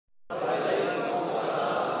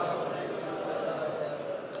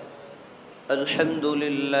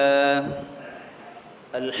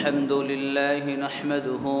الحمد لله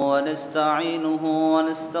نحمده ونستعينه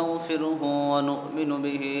ونستغفره ونؤمن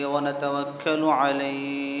به ونتوكل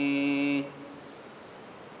عليه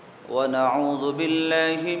ونعوذ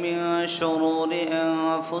بالله من شرور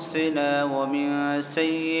أنفسنا ومن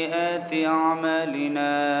سيئات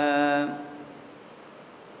أعمالنا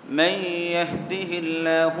من يهده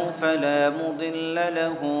الله فلا مضل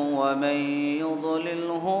له ومن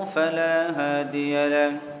يضلله فلا هادي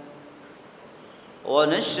له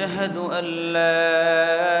ونشهد أن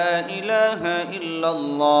لا إله إلا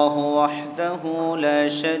الله وحده لا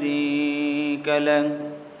شريك له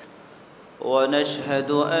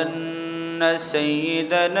ونشهد أن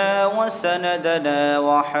سيدنا وسندنا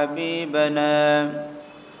وحبيبنا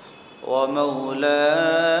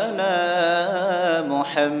ومولانا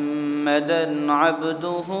محمدًا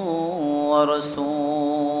عبده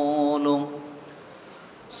ورسوله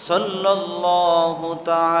صلى الله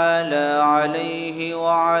تعالى عليه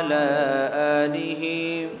وعلى آله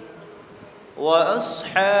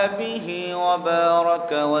وأصحابه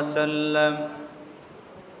وبارك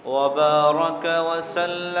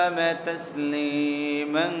وسلم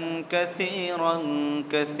تسليما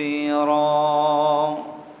كثيرا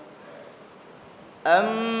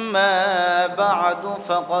أما بعد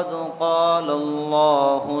فقد قال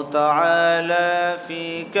الله تعالى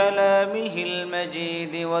في كلامه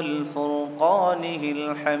المجيد والفرقانه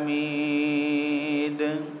الحميد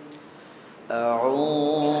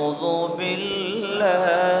أعوذ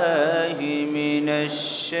بالله من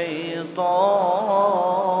الشيطان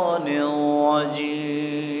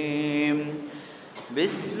الرجيم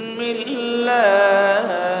بسم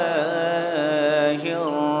الله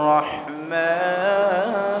الرحمن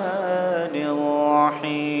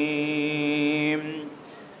الرحيم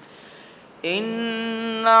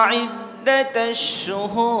إن عدة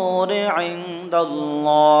الشهور عند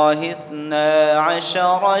الله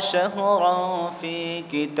 12 شهرا في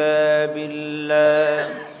كتاب الله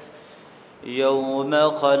يوم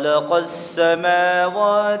خلق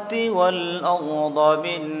السماوات والأرض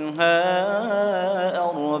منها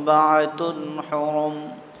 4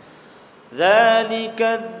 حرم ذلك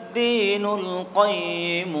الدين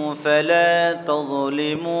القيم فلا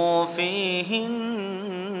تظلموا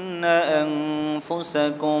فيهن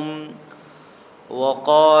أنفسكم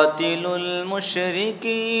وقاتلوا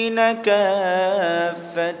المشركين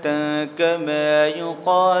كافة كما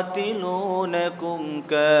يقاتلونكم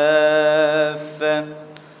كافة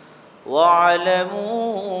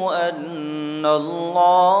واعلموا أن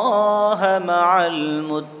الله مع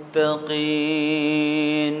المتقين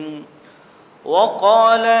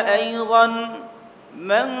وقال أيضا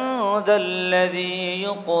من ذا الذي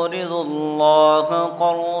يقرض الله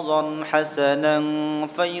قرضا حسنا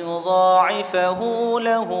فيضاعفه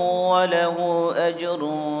له وله أجر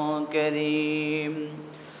كريم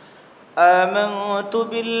آمنت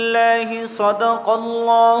بالله صدق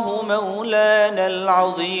الله مولانا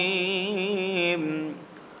العظيم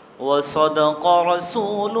وصدق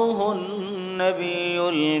رسوله النبي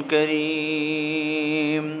الكريم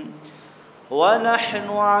ونحن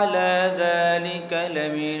على ذلك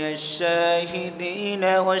لمن الشاهدين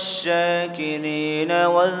والشاكرين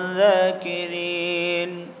والذاكرين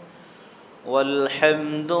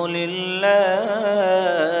والحمد لله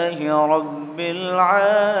رب العالمين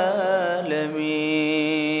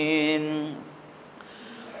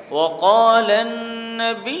وقال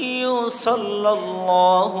النبي صلى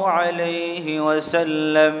الله عليه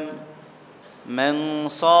وسلم من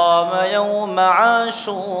صام يوم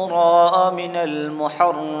عاشوراء من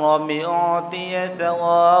المحرم أعطي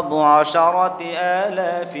ثواب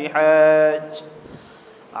 10,000 حاج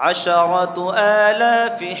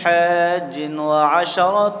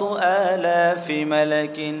و10,000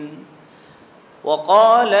 ملك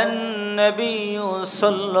وقال النبي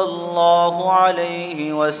صلى الله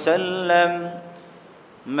عليه وسلم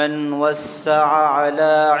من وسع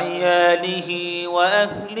على عياله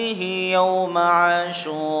وأهله يوم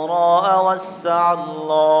عاشوراء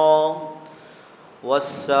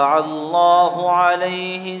وسع الله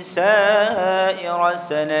عليه سائر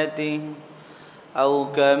سنته أو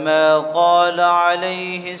كما قال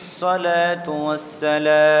عليه الصلاة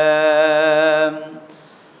والسلام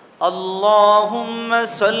اللهم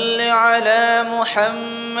صل على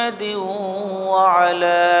محمد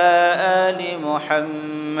وعلى آل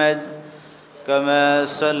محمد كما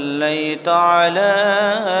صليت على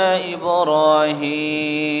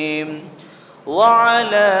إبراهيم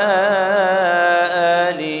وعلى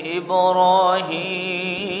آل إبراهيم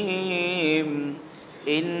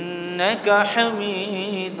إنك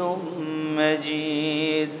حميد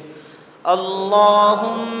مجيد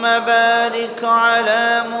اللهم بارك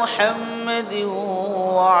على محمد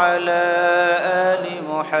وعلى آل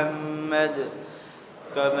محمد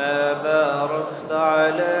كما باركت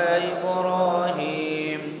على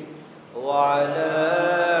إبراهيم وعلى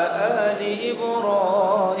آل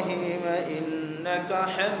إبراهيم إنك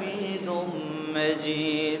حميد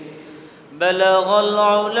مجيد بلغ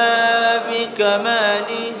العلا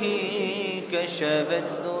بكماله كشف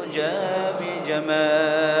الدجى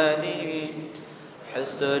بجماله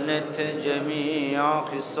حسنت جميع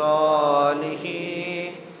خصاله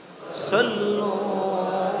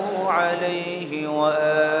صلوا عليه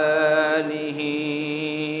وآله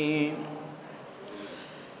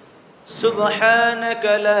سبحانك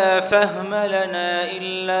لا فهم لنا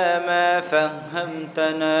إلا ما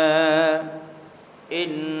فهمتنا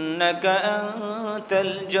إنك أنت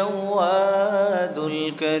الجواد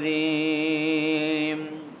الكريم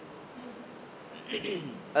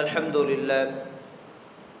الحمد لله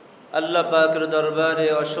আল্লাহ পাকের দরবারে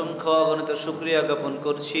অসংখ্য অগণিত শুকরিয়া জ্ঞাপন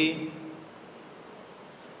করছি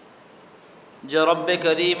যে রব্বে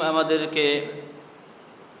করিম আমাদেরকে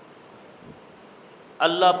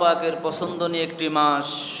আল্লাহ পাকের পছন্দনীয় একটি মাস,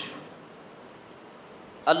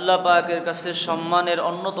 আল্লাহ পাকের কাছে সম্মানের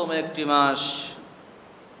অন্যতম একটি মাস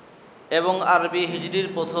এবং আরবি হিজরির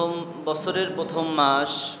প্রথম বছরের প্রথম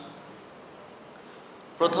মাস,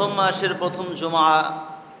 প্রথম মাসের প্রথম জুমা,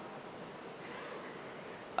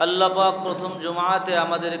 আল্লাহ পাক প্রথম জুমাতে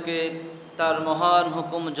আমাদেরকে তার মহান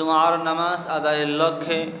হুকুম জুমার নামাজ আদায়ের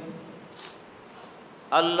লক্ষ্যে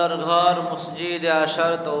আল্লাহর ঘর মসজিদে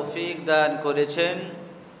আসার তৌফিক দান করেছেন।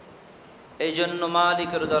 এই জন্য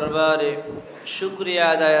মালিকের দরবারে শুকরিয়া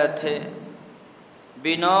আদায়ার্থে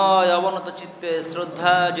বিনয় অবনত চিত্তে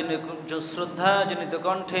শ্রদ্ধাজনিত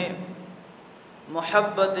কণ্ঠে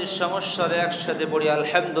মোহাব্বতের সমস্যারে একসাথে পড়ি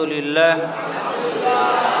আলহামদুলিল্লাহ।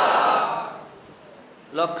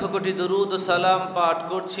 লক্ষ কোটি দুরুদ ও সালাম পাঠ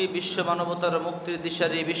করছি বিশ্ব মানবতার মুক্তির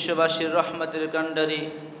দিশারি, বিশ্ববাসীর রহমতের কান্ডারি,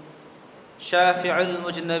 শাফিউল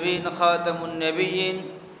মুজনবিন খাতামুন নবিয়্যিন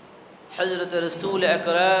হযরত রাসূল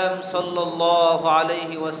আকরাম সাল্লাল্লাহু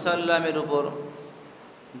আলাইহি ওয়াসাল্লামের উপর,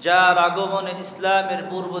 যার আগমনে ইসলামের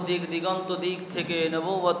পূর্ব দিক দিগন্ত দিক থেকে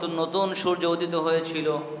নবুয়তের নতুন সূর্য উদিত হয়েছিল,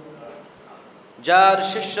 যার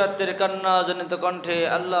শিষ্যত্বের কান্না জনিত কণ্ঠে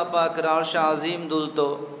আল্লাহ পাকের আরশ আজিম দুলত,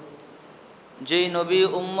 যেই নবী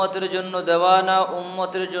উম্মতের জন্য দেওয়ানা,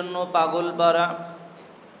 উম্মতের জন্য পাগল পারা,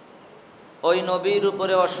 ওই নবীর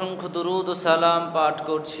উপরে অসংখ্য দুরুদ ও সালাম পাঠ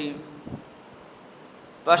করছি।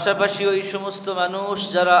 পাশাপাশি ওই সমস্ত মানুষ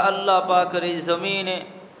যারা আল্লাহ পাকের এই জমিনে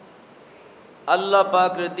আল্লাহ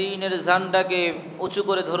পাকের দ্বীনের ঝান্ডাকে উঁচু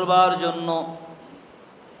করে ধরবার জন্য,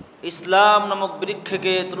 ইসলাম নামক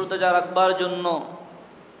বৃক্ষকে তরুতাজা রাখবার জন্য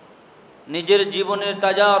নিজের জীবনের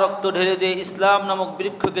তাজা রক্ত ঢেলে দিয়ে ইসলাম নামক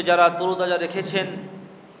বৃক্ষকে যারা তরুতাজা রেখেছেন,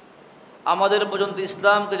 আমাদের পর্যন্ত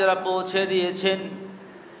ইসলামকে যারা পৌঁছে দিয়েছেন,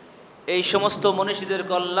 এই সমস্ত মনীষীদের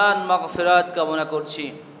কল্যাণ মাগফিরাত কামনা করছি।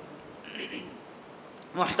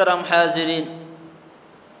 মুহতারাম হাজিরিন,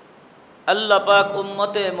 আল্লাহ পাক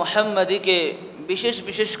উম্মতে মুহাম্মাদিকে বিশেষ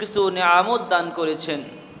বিশেষ কিছু নিয়ামত দান করেছেন,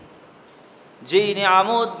 যেই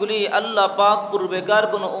নিয়ামতগুলি আল্লাহ পাক পূর্বেকার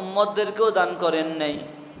কোনো উম্মতদেরকেও দান করেন নাই।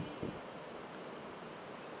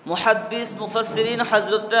 মুহাদ্দিস মুফাসসিরিন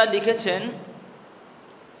হযরতরা লিখেছেন,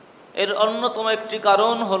 এর অন্যতম একটি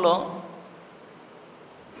কারণ হলো,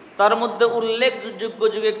 তার মধ্যে উল্লেখযোগ্য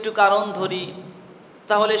যুগে একটু কারণ ধরি,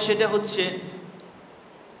 তাহলে সেটা হচ্ছে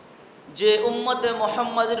যে উম্মতে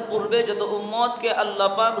মুহাম্মাদের পূর্বে যত উম্মতকে আল্লাহ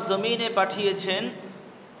পাক জমিনে পাঠিয়েছেন,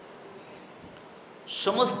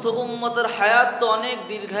 সমস্ত উম্মতের হায়াত তো অনেক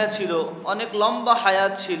দীর্ঘা ছিল, অনেক লম্বা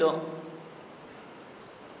হায়াত ছিল,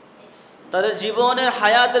 তাদের জীবনের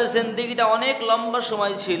হায়াতের জিন্দেগিটা অনেক লম্বা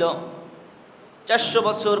সময় ছিল। 400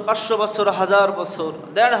 বছর, 500 বছর, 1000 বছর,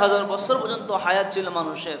 1500 বছর পর্যন্ত হায়াত ছিল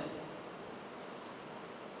মানুষের।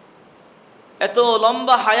 এত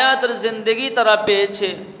লম্বা হায়াতের জিন্দেগি তারা পেয়েছে।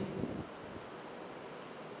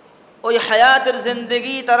 ওই হায়াতের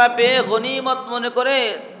জিন্দেগি তারা পেয়ে গনিমত মনে করে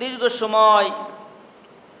দীর্ঘ সময়,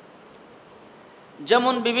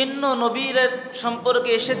 যেমন বিভিন্ন নবীর সম্পর্কে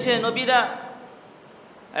এসেছে, নবীরা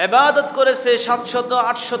ইবাদত করেছে 700,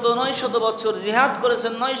 800, 900 বছর, জিহাদ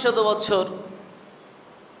করেছেন 900 বছর।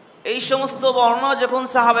 এই সমস্ত বর্ণনা যখন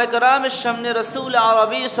সাহাবায়ে কেরামের সামনে রাসূল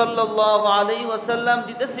আরবি সাল্লাল্লাহু আলাইহি ওয়াসাল্লাম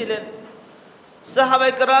দিতেছিলেন,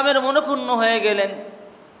 সাহাবায়ে কেরামের মনক্ষুণ্ণ হয়ে গেলেন।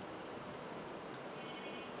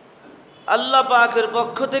 আল্লাহ পাকের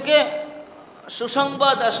পক্ষ থেকে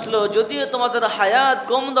সুসংবাদ আসলো, যদিও তোমাদের হায়াত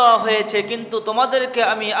কম দেওয়া হয়েছে, কিন্তু তোমাদেরকে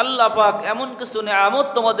আমি আল্লাহ পাক এমন কিছু নিয়ামত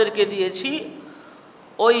তোমাদেরকে দিয়েছি,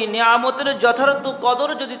 ওই নিয়ামতের যথার্থ কদর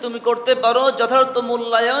যদি তুমি করতে পারো, যথার্থ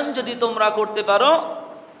মূল্যায়ন যদি তোমরা করতে পারো,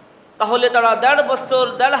 তাহলে তারা 1.5 বছর,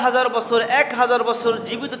 1,500 বছর, 1,000 বছর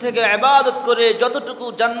জীবিত থেকে ইবাদত করে যতটুকু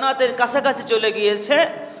জান্নাতের কাছাকাছি চলে গিয়েছে,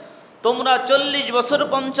 তোমরা 40 বছর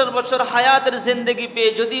 50 বছর হায়াতের জিন্দেগি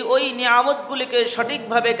পেয়ে যদি ওই নিয়ামতগুলিকে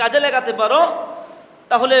সঠিকভাবে কাজে লাগাতে পারো,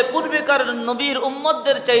 তাহলে পূর্বেকার নবীর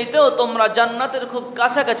উম্মতদের চাইতেও তোমরা জান্নাতের খুব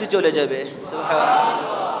কাছাকাছি চলে যাবে।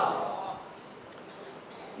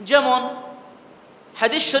 যেমন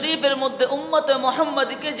হাদিস শরীফের মধ্যে উম্মতে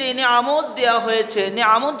মুহাম্মাদীকে যে নিয়ামত দেওয়া হয়েছে,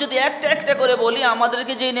 নিয়ামত যদি একটা একটা করে বলি,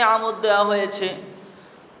 আমাদেরকে যে নিয়ামত দেওয়া হয়েছে,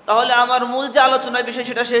 তাহলে আমার মূল যে আলোচনার বিষয়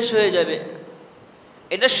সেটা শেষ হয়ে যাবে।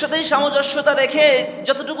 এটার সাথেই সামঞ্জস্যতা রেখে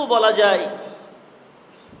যতটুকু বলা যায়,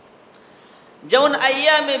 যেমন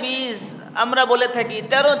আইয়ামে বীজ আমরা বলে থাকি,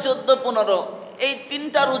 13, 14, 15 এই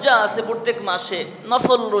 3টা রোজা আছে প্রত্যেক মাসে,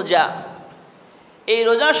 নফল রোজা। এই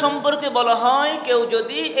রোজা সম্পর্কে বলা হয়, কেউ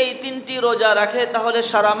যদি এই 3টি রোজা রাখে তাহলে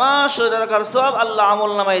সারা মাস রোজা রাখার সওয়াব আল্লাহ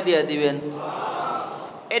আমল নামায় দিয়ে দিবেন।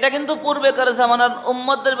 এটা কিন্তু পূর্বেকার জামানার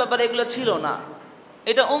উম্মতদের ব্যাপারে এগুলো ছিল না।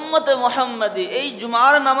 এটা উম্মতে মুহাম্মাদী, এই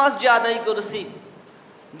জুমার নামাজ যে আদায় করেছি,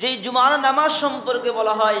 যেই জুমার নামাজ সম্পর্কে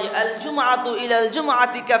বলা হয় আল জুমআতু ইলাল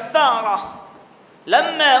জুমআতি কাফারাহ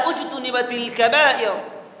লাম্মা উজতুনিবাতিল কাবাইর।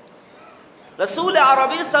 রাসূল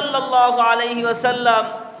আরবি সাল্লাল্লাহু আলাইহি ওয়াসাল্লাম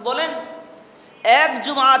বলেন, এক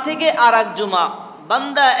জুমা থেকে আর এক জুমা,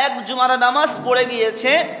 বান্দা এক জুমার নামাজ পড়ে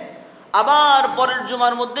গিয়েছে, আবার পরের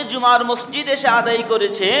জুমার মধ্যে জুমার মসজিদ এসে আদায়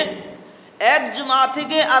করেছে, এক জুমা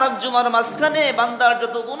থেকে আর এক জুমার মাঝখানে বান্দার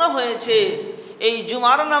যত গুনাহ হয়েছে, এই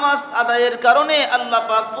জুমার নামাজ আদায়ের কারণে আল্লাহ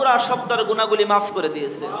পাক পুরা সপ্তাহের গুনাহগুলি মাফ করে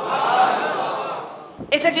দিয়েছে।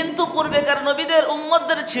 এটা কিন্তু পূর্বেকার নবীদের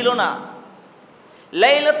উম্মতদের ছিল না।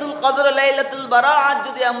 লাইলাতুল কদর, লাইলাতুল বারাআত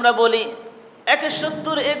যদি আমরা বলি,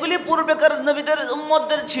 71 এগুলি পূর্বেকার নবীদের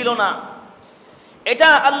উম্মতদের ছিল না। এটা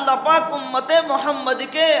আল্লাহ পাক উম্মতে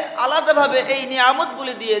মুহাম্মাদীকে আলাদাভাবে এই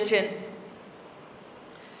নিয়ামতগুলি দিয়েছেন।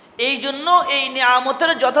 এই জন্য এই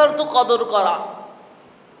নিয়ামতের যথার্থ কদর করা,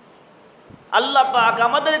 আল্লাহ পাক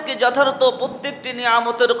আমাদেরকে যথার্থ প্রত্যেকটি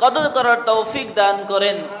নিয়ামতের কদর করার তৌফিক দান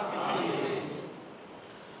করেন।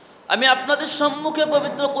 আমি আপনাদের সম্মুখে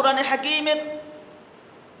পবিত্র কোরআনে হাকিমের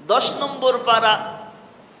 10 নম্বর পারা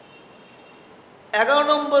 11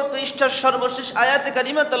 নম্বর পৃষ্ঠার সর্বশেষ আয়াতে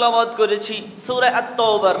কারিমা তেলাওয়াত করেছি, সূরা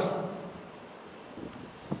আত-তাওবার।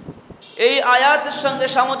 এই আয়াতের সঙ্গে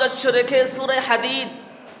সামঞ্জস্য রেখে সূরা হাদীদ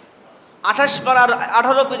 28 পারার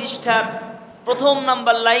 18 পৃষ্ঠার 1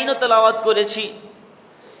 নম্বর লাইনও তেলাওয়াত করেছি।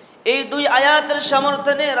 এই 2 আয়াতের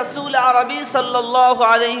সমর্থনে রাসূল আরবি সাল্লাল্লাহু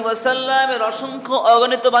আলাইহি ওয়াসাল্লামের অসংখ্য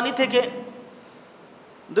অগণিত বাণী থেকে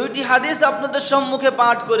 2টি হাদিস আপনাদের সম্মুখে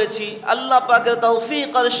পাঠ করেছি। আল্লাহ পাকের তৌফিক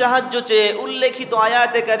আর সাহায্য চেয়ে উল্লেখিত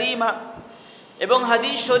আয়াতে কারিমা এবং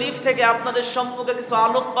হাদিস শরীফ থেকে আপনাদের সম্মুখে কিছু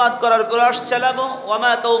আলোকপাত করার প্রয়াস চালাবো।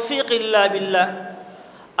 ওয়ামা তৌফিক ইল্লা বিল্লাহ।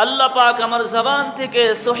 আল্লাহ পাক আমার জবান থেকে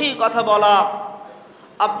সহি কথা বলা,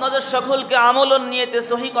 আপনাদের সকলকে আমলন নিয়েতে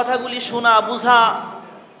সহি কথাগুলি শোনা বুঝা,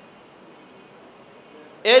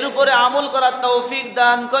 এর উপরে আমল করার তৌফিক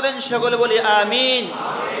দান করেন, সকলে বলি আমিন।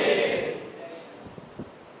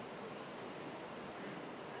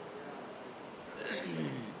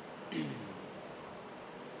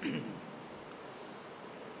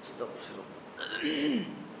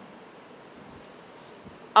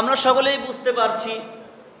 আমরা সকলেই বুঝতে পারছি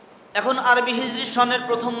এখন আরবি হিজরি সনের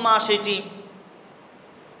প্রথম মাস এটি,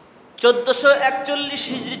 1441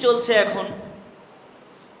 হিজরি চলছে। এখন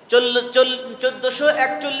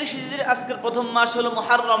 1441 হিজরির আজকের প্রথম মাস হলো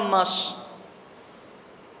মুহররম মাস।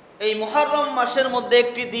 এই মুহররম মাসের মধ্যে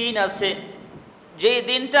একটি দিন আছে, যেই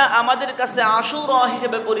দিনটা আমাদের কাছে আশুরা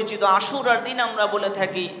হিসেবে পরিচিত। আশুরার দিন আমরা বলে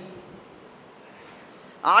থাকি,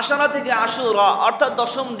 আশারা থেকে আশুরা অর্থাৎ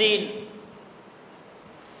 10ম দিন।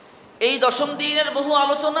 এই 10ম দিনের বহু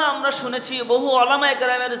আলোচনা আমরা শুনেছি, বহু উলামায়ে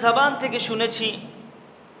কেরামের জবান থেকে শুনেছি।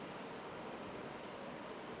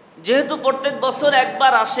 যেহেতু প্রত্যেক বছর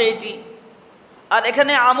একবার আসে এটি, আর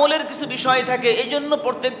এখানে আমলের কিছু বিষয় থাকে, এই জন্য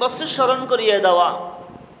প্রত্যেক বছর স্মরণ করিয়ে দেওয়া।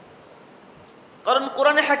 কারণ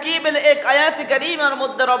কোরআনে হাকিমের এক আয়াতে কারিমার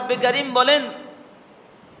মধ্যে রব্বে কারিম বলেন,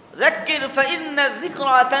 যাক্কির ফাইন্না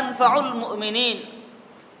যিকরা তানফাউল মুমিনিন।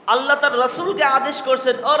 আল্লাহ তার রাসূলকে আদেশ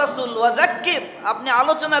করছেন, ও রাসূল ওয়া যাক্কির, আপনি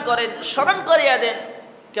আলোচনা করেন, স্মরণ করিয়ে দেন।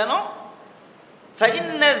 কেন?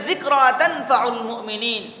 ফাইন্না যিকরা তানফাউল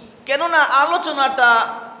মুমিনিন, কেননা আলোচনাটা,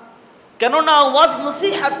 কেননা ওয়াজ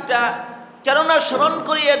নসিহাতটা, কেননা স্মরণ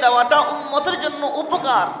করিয়ে দেওয়াটা উম্মতের জন্য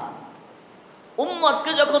উপকার।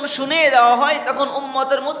 উম্মতকে যখন শুনিয়ে দেওয়া হয় তখন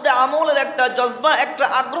উম্মতের মধ্যে আমলের একটা জজবা, একটা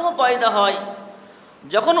আগ্রহ পয়দা হয়।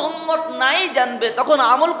 যখন উম্মত নাই জানবে তখন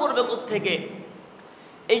আমল করবে কোত্থেকে?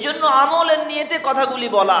 এই জন্য আমলের নিয়তে কথাগুলি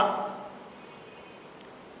বলা।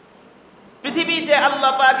 পৃথিবীতে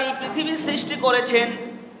আল্লাহ পাক এই পৃথিবী সৃষ্টি করেছেন,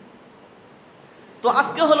 তো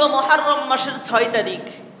আজকে হলো মুহররম মাসের 6 তারিখ।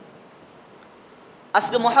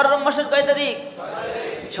 আজকে মুহররম মাসের কয় তারিখ?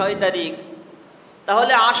 6 তারিখ।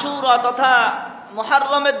 তাহলে আশুরা তথা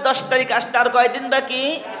মুহররমের 10 তারিখ আসতে আর কয়দিন বাকি?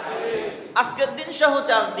 আজকের দিন সহ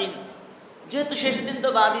 4 দিন, যেহেতু শেষ দিন তো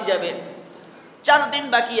বাদই যাবে, 4 দিন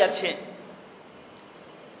বাকি আছে।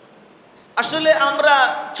 আসলে আমরা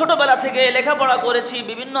ছোটবেলা থেকে লেখাপড়া করেছি,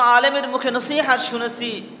 বিভিন্ন আলেমের মুখে নসিহত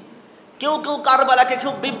শুনেছি। কেউ কেউ কারবালাকে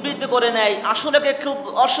খুব বিবৃত করে নেয়, আসলেকে খুব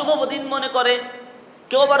অশুভ দিন মনে করে,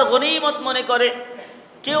 কেউ আবার গনিমত মনে করে,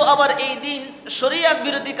 কেউ আবার এই দিন শরিয়াত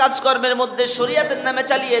বিরোধী কাজকর্মের মধ্যে শরিয়াতের নামে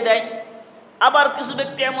চালিয়ে দেয়। আবার কিছু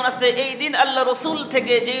ব্যক্তি এমন আছে এই দিন আল্লাহ রসুল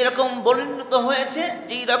থেকে যেই রকম বর্ণিত হয়েছে,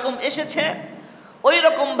 যেই রকম এসেছে, ওই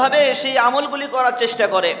রকমভাবে সেই আমলগুলি করার চেষ্টা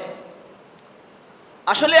করে।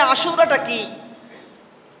 আসলে আশুরাটা কি?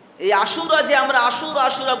 এই আশুরা যে আমরা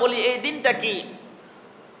আশুরা বলি, এই দিনটা কি?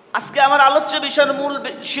 আজকে আমার আলোচ্য বিষয়ের মূল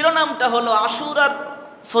শিরোনামটা হলো আশুরার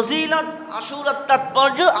ফজিলত, আশুরার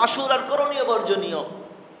তাৎপর্য, আশুরার করণীয় বর্জনীয়।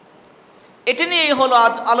 এটি নিয়েই হলো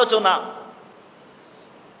আলোচনা।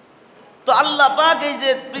 তো আল্লাহ পাক এই যে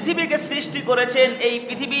পৃথিবীকে সৃষ্টি করেছেন, এই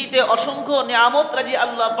পৃথিবীতে অসংখ্য নিয়ামত রাজি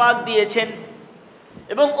আল্লাহ পাক দিয়েছেন,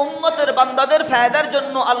 এবং উম্মতের বান্দাদের ফায়দার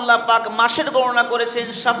জন্য আল্লাহ পাক মাসের গণনা করেছেন,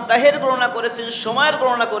 সপ্তাহের গণনা করেছেন, সময়ের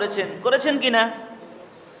গণনা করেছেন কিনা?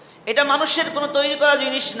 এটা মানুষের কোনো তৈরি করা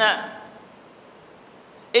জিনিস না।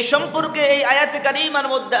 এই সম্পর্কে এই আয়াতে কারিমার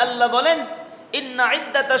মধ্যে আল্লাহ বলেন, ইন্না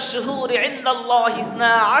ইদ্দাতাশ শুহুরি ইনদাল্লাহি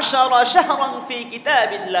 12 শাহরান ফি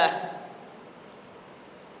কিতাবিল্লাহ।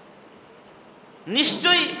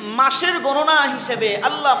 নিশ্চয়ই মাসের গণনা হিসেবে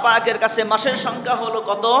আল্লাহ পাকের কাছে মাসের সংখ্যা হলো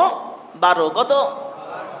কত? 12।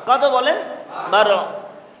 কত বলেন? 12।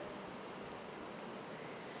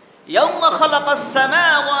 ইয়াউমা খালাকাস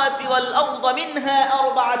সামাওয়াতি ওয়াল আরদা মিনহা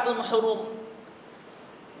আরবাআতুন হুরুম।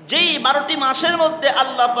 যেই 12টি মাসের মধ্যে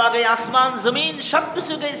আল্লাহ পাক এই আসমান জমিন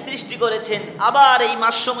সবকিছুকে সৃষ্টি করেছেন, আবার এই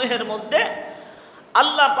মাসসমূহের মধ্যে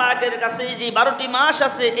আল্লাহ পাকের কাছে যে 12টি মাস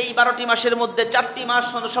আছে, এই 12টি মাসের মধ্যে 4টি মাস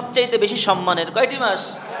হলো সবচাইতে বেশি সম্মানের। কয়টি মাস?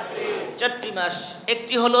 4টি মাস।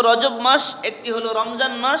 একটি হলো রজব মাস, একটি হলো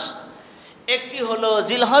রমজান মাস, একটি হলো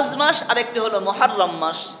জিলহজ মাস, আর একটি হলো মুহররম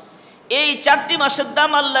মাস। এই 4টি মাসের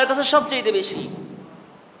দাম আল্লাহর কাছে সবচাইতে বেশি।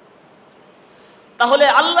 তাহলে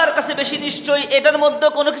আল্লাহর কাছে বেশি, নিশ্চয়ই এটার মধ্যে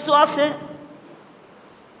কোনো কিছু আছে,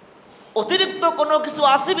 অতিরিক্ত কোনো কিছু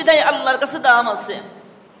আছে বিধায় আল্লাহর কাছে দাম আছে।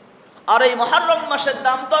 আর এই মুহররম মাসের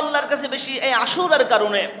দাম তো আল্লাহর কাছে বেশি এই আশুরার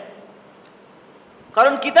কারণে।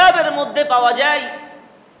 কারণ কিতাবের মধ্যে পাওয়া যায়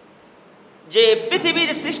যে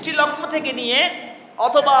পৃথিবীর সৃষ্টি লগ্ন থেকে নিয়ে,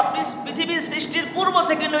 অথবা পৃথিবীর সৃষ্টির পূর্ব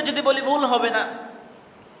থেকে নিয়ে যদি বলি ভুল হবে না।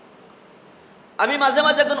 আমি মাঝে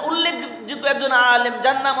মাঝে একজন উল্লেখযোগ্য একজন আলেম,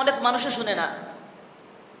 যার নাম অনেক মানুষে শুনে না,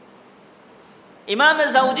 ইমাম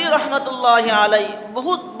জাউজি রহমতুল্লাহ আলাই,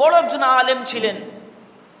 বহুত বড় একজন আলেম ছিলেন।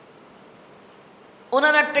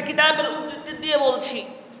 ওনার একটা কিতাবের উদ্ধৃতি দিয়ে বলছি,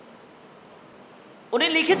 উনি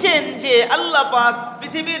লিখেছেন যে আল্লাহ পাক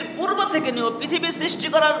পৃথিবীর পূর্ব থেকে নিয়ে, পৃথিবী সৃষ্টি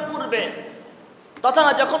করার পূর্বে তথা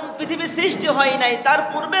যখন পৃথিবী সৃষ্টি হয় নাই তার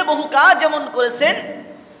পূর্বে বহু কাজ এমন করেছেন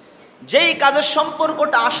যেই কাজের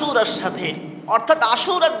সম্পর্কটা আশুরার সাথে, অর্থাৎ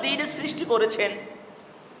আশুরার দিনে সৃষ্টি করেছেন।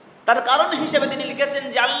 তার কারণ হিসেবে তিনি লিখেছেন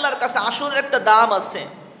যে আল্লাহর কাছে আশুরের একটা দাম আছে।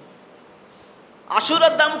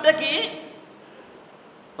 আশুরার দামটা কি?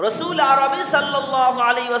 রাসূল আরবি সাল্লাল্লাহু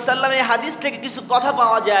আলাইহি ওয়াসাল্লাম এই হাদিস থেকে কিছু কথা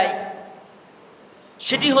পাওয়া যায়।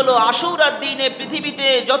 সেটি হলো আশুরার দিনে পৃথিবীতে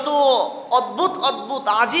যত অদ্ভুত অদ্ভুত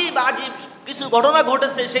আজীব আজীব কিছু ঘটনা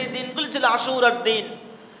ঘটেছে, সেই দিনগুলি ছিল আশুরার দিন।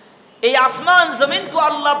 এই আসমান জমিনকে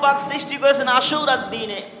আল্লাহ পাক সৃষ্টি করেছেন আশুরার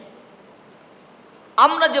দিনে।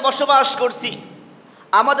 আমরা যে বসবাস করছি,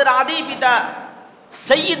 আমাদের আদি পিতা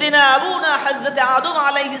সাইয়্যিদিনা আবুনা হযরত আদম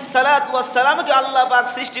আলাইহিস সালাতু ওয়াস সালামকে আল্লাহ পাক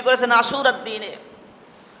সৃষ্টি করেছেন আশুরার দিনে।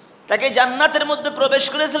 তাকে জান্নাতের মধ্যে প্রবেশ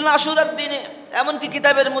করেছিলেন আশুরার দিনে। এমনকি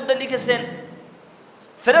কিতাবের মধ্যে লিখেছেন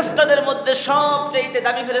ফেরেশতাদের মধ্যে সবচেয়ে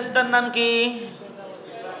দামি ফেরেশতার নাম কি?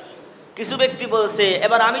 কিছু ব্যক্তি বলছে,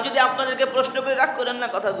 এবার আমি যদি আপনাদেরকে প্রশ্ন করে রাগ করেন না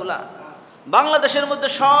কথাগুলা, বাংলাদেশের মধ্যে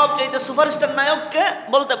সবচেয়ে সুপারস্টার নায়ককে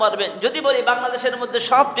বলতে পারবেন। যদি বলি বাংলাদেশের মধ্যে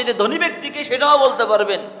সবচেয়ে ধনী ব্যক্তিকে, সেটাও বলতে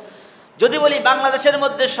পারবেন। যদি বলি বাংলাদেশের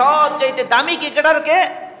মধ্যে সবচেয়ে দামি ক্রিকেটারকে,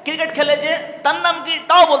 ক্রিকেট খেলে যে, তার নাম কি,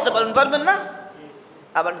 তাও বলতে পারবেন। পারবেন না?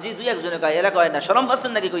 আবার জি দুই একজনে কয়, এরা কয় না। শরম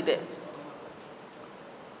পাচ্ছেন নাকি কইতে?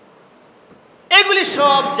 এগুলি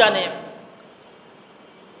সব জানে।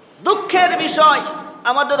 দুঃখের বিষয়,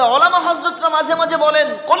 আমাদের ওলামা হযরতরা মাঝে মাঝে বলেন,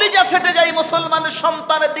 কলিজা ফেটে যায় মুসলমানের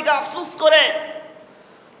সন্তানের দিকে আফসোস করে।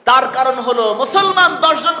 তার কারণ হলো মুসলমান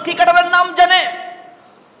 10 জন ক্রিকেটারের নাম জানে,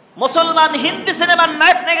 মুসলমান হিন্দি সিনেমার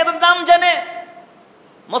নায়ক নায়িকাদের নাম জানে,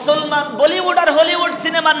 মুসলমান বলিউড আর হলিউড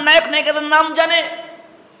সিনেমার নায়ক নায়িকাদের নাম জানে,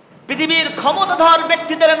 পৃথিবীর ক্ষমতাধর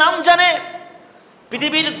ব্যক্তিদের নাম জানে,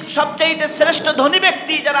 পৃথিবীর সবচাইতে শ্রেষ্ঠ ধনী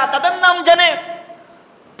ব্যক্তি যারা তাদের নাম জানে,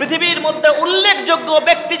 পৃথিবীর মধ্যে উল্লেখযোগ্য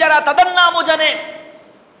ব্যক্তি যারা তাদের নামও জানে।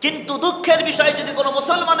 কিন্তু দুঃখের বিষয়, যদি কোনো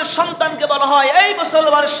মুসলমানের সন্তানকে বলা হয়, এই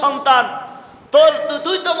মুসলমানের সন্তান,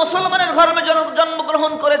 তুই তো মুসলমানের ধর্মে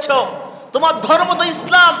জন্মগ্রহণ করেছ, তোমার ধর্ম তো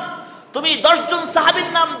ইসলাম, তুমি 10 জন সাহাবীর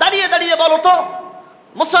নাম দাঁড়িয়ে দাঁড়িয়ে বলো তো।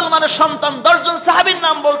 মুসলমানের সন্তান 10 জন সাহাবীর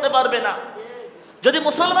নাম বলতে পারবে না। যদি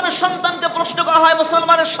মুসলমানের সন্তানকে প্রশ্ন করা হয়,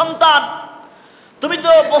 মুসলমানের সন্তান, তুমি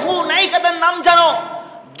তো বহু নায়িকাদের নাম জানো,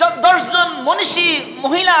 10 জন মনীষী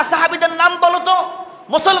মহিলা সাহাবীদের নাম বলো তো।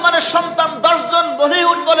 মুসলমানের সন্তান 10 জন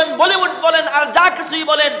বলিউড বলেন আর যা কিছুই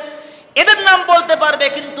বলেন, এদের নাম বলতে পারবে।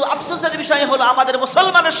 কিন্তু আফসোসের বিষয় হলো, আমাদের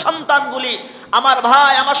মুসলমানের সন্তানগুলি, আমার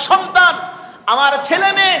ভাই, আমার সন্তান, আমার ছেলে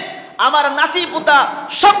মেয়ে, আমার নাতি পুতা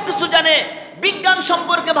সবকিছু জানে, বিজ্ঞান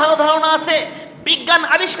সম্পর্কে ভালো ধারণা আছে, বিজ্ঞান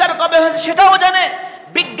আবিষ্কার কবে হয়েছে সেটাও জানে,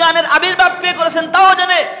 বিজ্ঞানের আবির্ভাব কে করেছেন তাও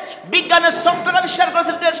জানে, বিজ্ঞানের সফটওয়্যার আবিষ্কার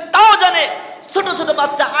করেছেন তাও জানে। ছোট ছোট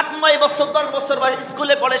বাচ্চা 8-9 বছর 10 বছর বয়স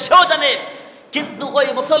স্কুলে পড়ে, সেও জানে। কিন্তু ওই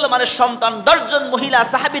মুসলমানের সন্তান 10 জন মহিলা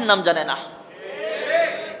সাহাবীর নাম জানে না।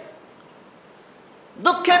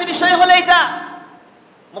 দুঃখের বিষয় হলো এটা।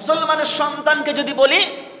 মুসলমানের সন্তানকে যদি বলি,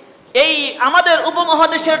 এই আমাদের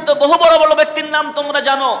উপমহাদেশের তো বহু বড় বড় ব্যক্তির নাম তোমরা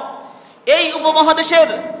জানো, এই উপমহাদেশের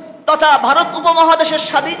তথা ভারত উপমহাদেশের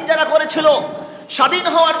স্বাধীন যারা করেছিল, স্বাধীন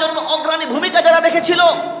হওয়ার জন্য অগ্রণী ভূমিকা যারা রেখেছিল,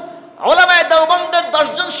 উলামায়ে দেওবন্দের 10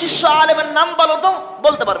 জন শিষ্য আলেমের নাম বলো তো,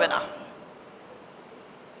 বলতে পারবে না।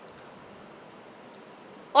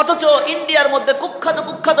 অথচ ইন্ডিয়ার মধ্যে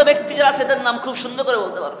কুখ্যাত ব্যক্তি যারা আছে, এদের নাম খুব সুন্দর করে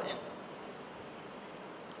বলতে পারবে।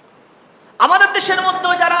 আমাদের দেশের মধ্যে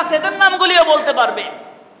যারা আছে, এদের নামগুলিও বলতে পারবে।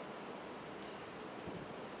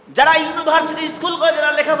 যারা ইউনিভার্সিটি স্কুল করে,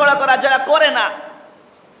 যারা লেখাপড়া করা, যারা করে না,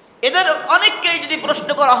 এদের অনেককেই যদি প্রশ্ন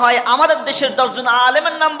করা হয়, আমাদের দেশের 10 জন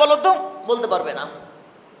আলেমের নাম বলো তো, বলতে পারবে না।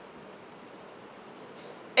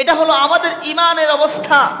 এটা হলো আমাদের ঈমানের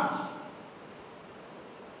অবস্থা।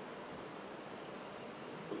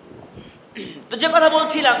 তো যে কথা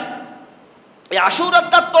বলছিলাম, এই আশুরার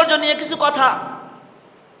তাৎপর্য নিয়ে কিছু কথা,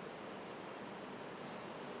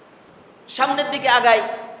 সামনের দিকে আগাই।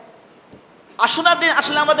 আশুরার দিন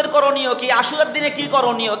আসলে আমাদের করণীয় কি? আশুরার দিনে কি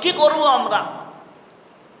করণীয়, কি করব আমরা?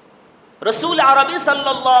 রাসূল আরবি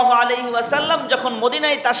সাল্লাল্লাহু আলাইহি ওয়াসাল্লাম যখন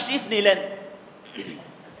মদিনায় তাশরিফ নিলেন,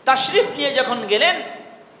 তাশরিফ নিয়ে যখন গেলেন,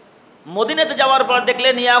 মদিনাতে যাওয়ার পর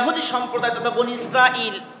দেখলেন ইহুদি সম্প্রদায় তথা বনি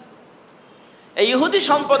ইসরাইল, এই ইহুদি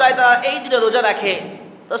সম্প্রদায় তারা এই দিনে রোজা রাখে।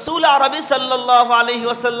 রাসূল আরবি সাল্লাল্লাহু আলাইহি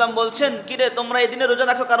ওয়াসাল্লাম বলছেন, কিরে তোমরা এই দিনে রোজা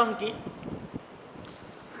রাখো, কারণ কি?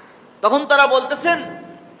 তখন তারা বলতেছেন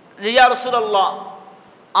যে, ইয়া রাসূলুল্লাহ,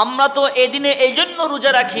 আমরা তো এই দিনে এই জন্য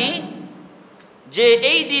রোজা রাখি যে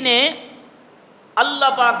এই দিনে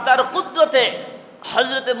আল্লাহ পাক তার কুদরতে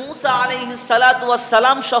হযরত মুসা আলাইহিস সালাতু ওয়াস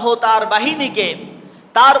সালাম সহ তার বাহিনীকে,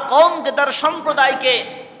 তার কওমকে, তার সম্প্রদায়কে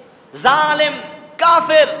জালেম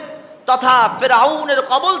কাফের তথা ফিরআউনের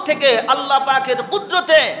কবল থেকে আল্লাহ পাকের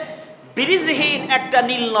কুদরতে ব্রিজহীন একটা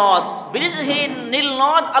ব্রিজহীন নীল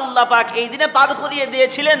নদ আল্লাহ পাক এই দিনে পার করিয়ে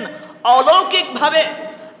দিয়েছিলেন। অলৌকিকভাবে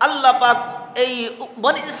আল্লাহ পাক এই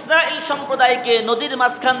বনি ইসরাইল সম্প্রদায়কে নদীর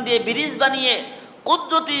মাঝখান দিয়ে ব্রিজ বানিয়ে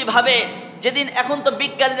কুদরতিভাবে, যেদিন এখন তো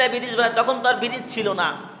বিজ্ঞানীরা ব্রিজ বানায়, তখন তো আর ব্রিজ ছিল না।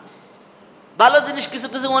 ভালো জিনিস কিছু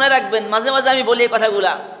কিছু মনে রাখবেন, মাঝে মাঝে আমি বলি এই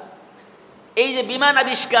কথাগুলা। এই যে বিমান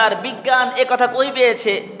আবিষ্কার, বিজ্ঞান এ কথা কই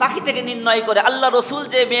পেয়েছে? পাখি থেকে নির্ণয় করে। আল্লাহ রসুল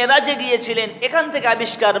যে মেরাজে গিয়েছিলেন, এখান থেকে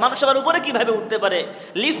আবিষ্কার। মানুষ আবার উপরে কিভাবে উঠতে পারে,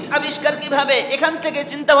 লিফট আবিষ্কার কিভাবে, এখান থেকে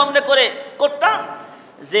চিন্তা ভাবনা করে করতাম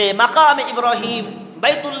যে মাকাম ইব্রাহিম,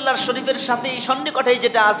 বাইতুল্লাহ শরীফের সাথেই সন্নিকটেই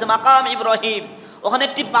যেটা আছে মাকাম ইব্রাহিম, ওখানে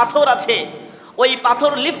একটি পাথর আছে, ওই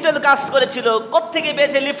পাথর লিফটের কাজ করেছিল। কোত্থেকে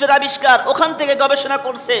পেয়েছে লিফটের আবিষ্কার? ওখান থেকে গবেষণা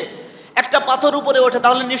করছে। একটা পাথর উপরে ওঠে,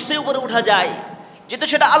 তাহলে নিশ্চয়ই উপরে উঠা যায়, যেহেতু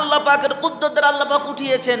সেটা আল্লাহ পাকের কুদরত দ্বারা আল্লাহ পাক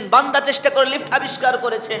উঠিয়েছেন। বান্দা চেষ্টা করে লিফট আবিষ্কার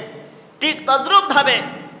করেছেন। ঠিক তদ্রূপভাবে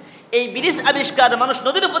এই ব্রিজ আবিষ্কার, মানুষ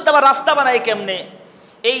নদীর উপর আবার রাস্তা বানায় কেমনে?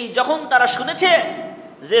 এই যখন তারা শুনেছে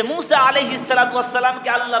যে মুসা আলাইহিস সালাতু ওয়াস সালামকে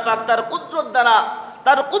আল্লাহ পাক তার কুদরত দ্বারা,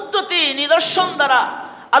 তার কুদরতি নিদর্শন দ্বারা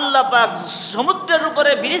আল্লাহ পাক সমুদ্রের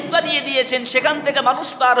উপরে ব্রিজ বানিয়ে দিয়েছেন, সেখান থেকে মানুষ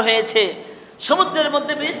পার হয়েছে। সমুদ্রের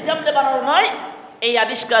মধ্যে ব্রিজ কেমনে বানানো নয়, এই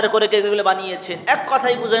আবিষ্কার করে এগুলো বানিয়েছেন। এক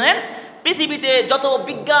কথাই বুঝে নেন, পৃথিবীতে যত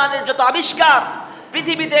বিজ্ঞানের যত আবিষ্কার,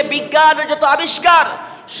 পৃথিবীতে বিজ্ঞানের যত আবিষ্কার,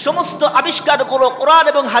 সমস্ত আবিষ্কারগুলো কোরআন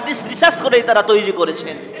এবং হাদিস রিসার্চ করেই তারা তৈরি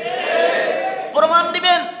করেছেন। প্রমাণ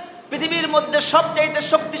দিবেন, পৃথিবীর মধ্যে সবচাইতে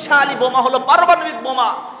শক্তিশালী বোমা হলো পারমাণবিক বোমা।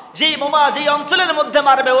 যেই বোমা যেই অঞ্চলের মধ্যে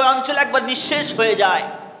মারবে, ওই অঞ্চল একবার নিঃশেষ হয়ে যায়।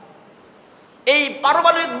 এই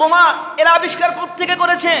পারমাণবিক বোমা এরা আবিষ্কার কোত্থেকে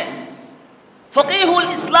করেছে? ফকিহুল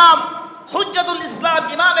ইসলাম হুজ্জাতুল ইসলাম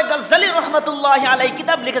ইমাম গাজ্জালি রহমাতুল্লাহি আলাইহি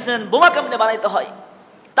কিতাব লিখেছেন বোমা কেমনে বানাইতে হয়।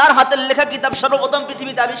 তার হাতের লেখা কিতাব সর্বপ্রথম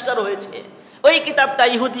পৃথিবীতে আবিষ্কার হয়েছে। ওই কিতাবটা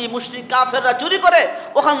ইহুদি মুশরিক কাফেররা চুরি করে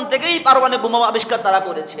ওখান থেকেই পারমাণবিক বোমা আবিষ্কার তারা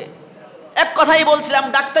করেছে। এক কথাই বলছিলাম,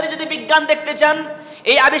 ডাক্তারি যদি বিজ্ঞান দেখতে চান,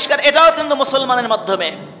 এই আবিষ্কার এটাও কিন্তু মুসলমানের মাধ্যমে,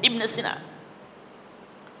 ইবনে সিনা।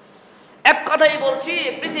 এক কথাই বলছি,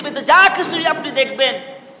 পৃথিবীতে যা কিছুই আপনি দেখবেন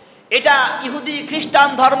এটা ইহুদি খ্রিস্টান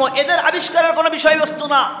ধর্ম এদের আবিষ্কারের কোনো বিষয়বস্তু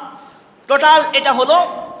না। টোটাল এটা হলো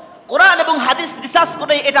কোরআন এবং হাদিস রিসার্চ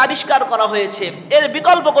করে এটা আবিষ্কার করা হয়েছে। এর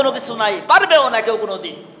বিকল্প কোনো কিছু নাই, পারবেও না কেউ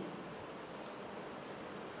কোনোদিন।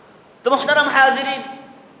 তো মুহতারাম হাজিরিন,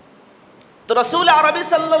 তো রাসূল আরবি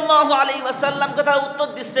সাল্লাল্লাহু আলাইহি ওয়াসাল্লামকে তারা উত্তর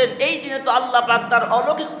দিচ্ছেন, এই দিনে তো আল্লাহ পাক তার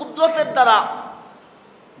অলৌকিক কুদরতের দ্বারা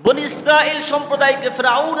বনি ইসরাইল সম্প্রদায়কে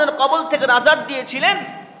ফিরআউনের কবল থেকে আজাদ দিয়েছিলেন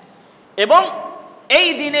এবং এই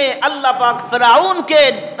দিনে আল্লাহ পাক ফিরআউনকে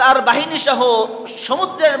তার বাহিনী সহ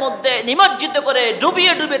সমুদ্রের মধ্যে নিমজ্জিত করে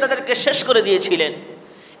ডুবিয়ে ডুবিয়ে তাদেরকে শেষ করে দিয়েছিলেন।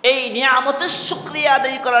 এই নিয়ামতের শুকরিয়া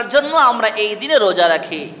আদায় করার জন্য আমরা এই দিনে রোজা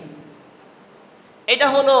রাখি। এটা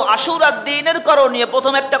হলো আশুরার দিনের করণীয়।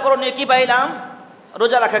 প্রথম একটা করণীয় কি পাইলাম?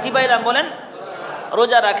 রোজা রাখা। কি পাইলাম বলেন?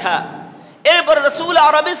 রোজা রাখা। এরপর রাসূল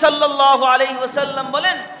আরবি সাল্লাল্লাহু আলাইহি ওয়াসাল্লাম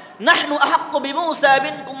বলেন, নাহনু আহাক্কু বিমূসা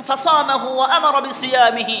মিনকুম ফাসামাহু ওয়া আমারা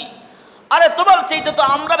বিসিয়ামিহি। আরে তোমার চাইতে তো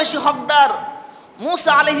আমরা বেশি হকদার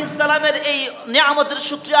মুসা আলাইহিস সালামের এই নিয়ামতের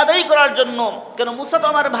শুকরিয়া আদায় করার জন্য। কেন? মুসা তো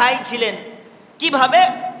আমার ভাই ছিলেন। কিভাবে?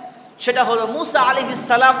 সেটা হলো মুসা আলাইহিস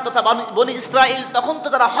সালাম তথা বনি ইসরাইল তখন তো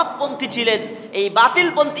তারা হকপন্থী ছিলেন, এই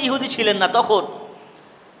বাতিলপন্থী ইহুদি ছিলেন না তখন।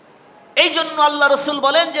 এই জন্য আল্লাহ রসুল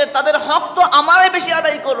বলেন যে তাদের হক তো আমারই বেশি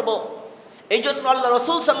আদায় করব। এই জন্য আল্লাহ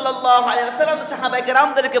রসুল সাল্লাল্লাহু আলাইহি ওয়াসাল্লাম সাহাবায়ে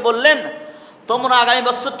কেরামদেরকে বললেন, তোমরা আগামী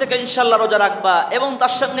বছর থেকে ইনশাআল্লাহ রোজা রাখবা এবং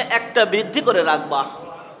তার সঙ্গে একটা বৃদ্ধি করে রাখবা।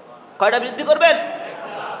 কয়টা বৃদ্ধি করবেন?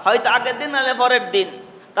 হয়তো আগের দিন নাহলে পরের দিন।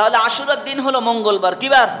 তাহলে আশুরার দিন হলো মঙ্গলবার। কি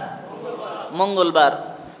বার? মঙ্গলবার।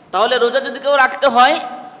 তাহলে রোজা যদি কেউ রাখতে হয়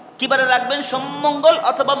কি বারে রাখবেন? সোম মঙ্গল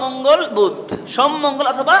অথবা মঙ্গল বুধ। সোম মঙ্গল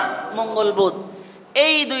অথবা মঙ্গল বুধ,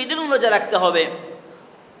 এই 2 দিন রোজা রাখতে হবে।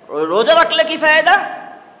 রোজা রাখলে কি ফায়দা?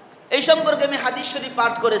 এই সম্পর্কে আমি হাদিস শরীফ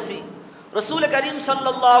পাঠ করেছি। রাসূল করিম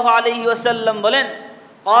সাল্লাল্লাহু আলাইহি ওয়াসাল্লাম বলেন,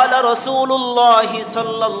 ক্বালা রাসূলুল্লাহি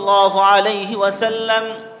সাল্লাল্লাহু আলাইহি ওয়াসাল্লাম,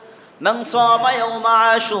 মান সামা ইয়াওমা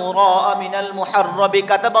আশুরা মিনাল মুহাররম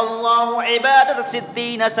কাতাবাল্লাহু ইবাদাতা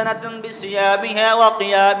 60 সানাতান বিসিয়ামিহা ওয়া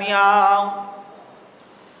কিয়ামিহা।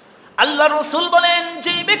 আল্লাহ রাসূল বলেন,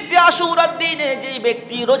 যে ব্যক্তি আশুরার দিনে যে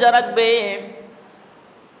ব্যক্তি রোজা রাখবে,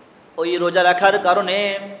 ওই রোজা রাখার কারণে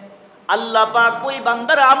আল্লাহ পাক ওই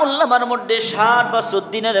বান্দার আমলনামার মধ্যে 60 বছর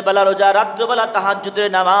দিনের বেলা রোজা, রাত্রিবেলা তাহাজ্জুদের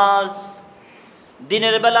নামাজ,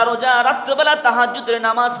 দিনের বেলা রোজা, রাত্রিবেলা তাহাজ্জুদের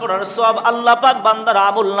নামাজ পড়ার সওয়াব আল্লাহ পাক বান্দার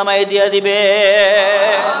আমলনামায় দিয়ে দিবে।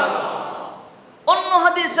 অন্য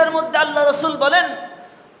হাদিসের মধ্যে আল্লাহ রাসূল বলেন,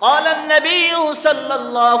 ক্বালা নবী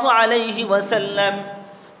সাল্লাল্লাহু আলাইহি ওয়াসাল্লাম,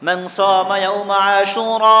 মান সামা ইয়াওমা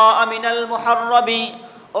আশুরা মিনাল মুহাররম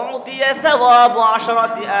أعطي ثواب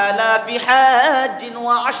 10,000 حاج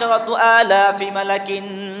و10,000 ملك।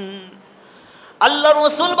 আল্লাহ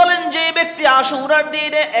রাসূল বলেন, যে ব্যক্তি আশুরার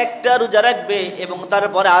দিনে একটা রোজা রাখবে এবং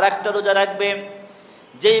তারপরে আরেকটা রোজা রাখবে,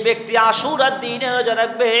 যেই ব্যক্তি আশুরার দিনে রোজা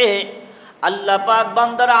রাখবে, আল্লাহ পাক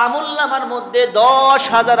বান্দার আমলনামার মধ্যে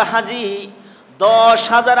 10,000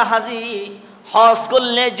 হাজি হজ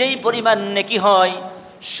করলে যেই পরিমাণ নেকি হয়,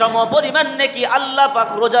 সম পরিমাণ নেকি আল্লাহ পাক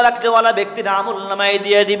রোজা রাখতেওয়ালা ব্যক্তির আমলনামায়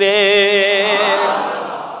দিয়ে দিবে।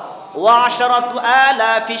 ওয়া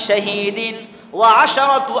 10,000 শাহীদিন ওয়া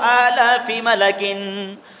 10,000 মালাকিন।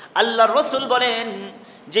 আল্লাহর রাসূল বলেন,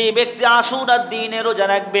 যে ব্যক্তি আশুরার দিনে রোজা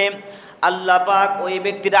রাখবে, আল্লাহ পাক ওই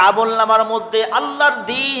ব্যক্তির আমলনামার মধ্যে আল্লাহর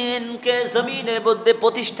দ্বীনকে জমিনের মধ্যে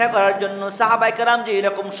প্রতিষ্ঠা করার জন্য সাহাবায়ে কেরাম যে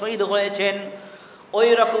এরকম শহীদ হয়েছেন, ওই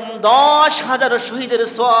রকম 10,000 শহীদের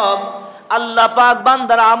সওয়াব আল্লাহ পাক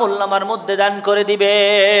বান্দার আমলনামার মধ্যে দান করে দিবে।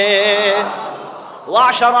 ওয়া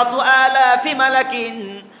 10,000 মালাকিন।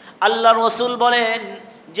 আল্লাহর রাসূল বলেন,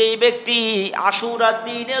 যেই ব্যক্তি আশুরার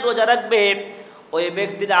দিনে রোজা রাখবে, ওই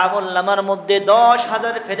ব্যক্তির আমলনামার মধ্যে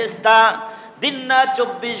 10,000 ফেরেশতা, দিন না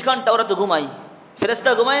 24 ঘন্টা ওরা তো ঘুমায়। ফেরেশতা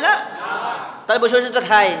ঘুমায় না? তাই বসে বসে তো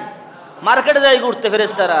খায়, মার্কেটে যায় ঘুরতে।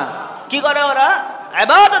 ফেরেশতারা কি করে? ওরা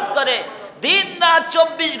ইবাদত করে, দিন রাত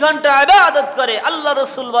 24 ঘন্টা ইবাদত করে। আল্লাহ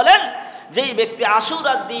রাসূল বলেন, যেই ব্যক্তি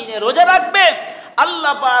আশুরার দিনে রোজা রাখবে,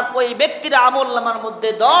 আল্লাহ পাক ওই ব্যক্তির আমলনামার মধ্যে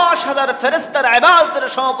 10,000 ফেরেশতার ইবাদতের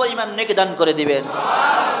সমপরিমাণ নেকি দান করে দিবেন।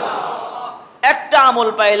 একটা আমল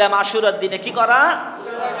পাইলাম আশুরার দিনে কি করা?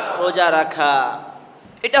 রোজা রাখা।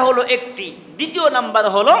 এটা হলো একটি। দ্বিতীয় নাম্বার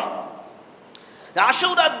হলো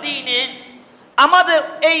আশুরার দিনে আমাদের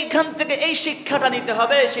এইখান থেকে এই শিক্ষাটা নিতে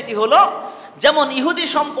হবে, সেটি হলো যেমন ইহুদি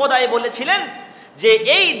সম্প্রদায় বলেছিলেন যে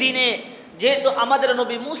এই দিনে যেহেতু আমাদের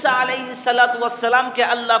নবী মুসা আলাইহিস সালাতু ওয়াস সালামকে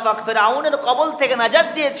আল্লাহ পাক ফিরআউনের কবল থেকে নাজাত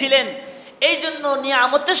দিয়েছিলেন, এই জন্য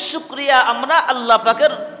নিয়ামতের শুকরিয়া আমরা আল্লাহ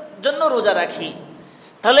পাকের জন্য রোজা রাখি।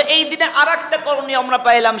 তাহলে এই দিনে আরেকটা করণীয় আমরা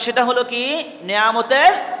পাইলাম, সেটা হলো কি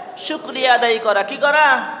নিয়ামতের শুকরিয়া আদায় করা। কি করা?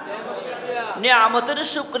 নিয়ামতের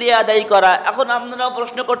শুকরিয়া আদায় করা। এখন আপনারা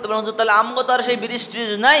প্রশ্ন করতে পারেন, তাহলে আমগো তো আর সেই ব্রিজ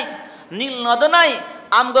ট্রিজ নাই, নীল নদ নাই,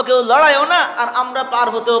 আমগো কেউ লড়াইও না, আর আমরা পার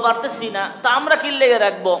হতেও পারতেছি না, তা আমরা কি লেগে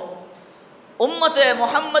রাখবো? উম্মতে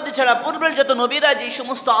মুহাম্মাদি ছাড়া পূর্বের যত নবীরা যে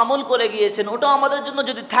সমস্ত আমল করে গিয়েছেন, ওটা আমাদের জন্য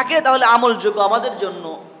যদি থাকে তাহলে আমলযোগ্য আমাদের জন্য।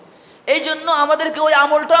 এই জন্য আমাদেরকে ওই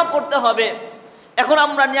আমলটাও করতে হবে। এখন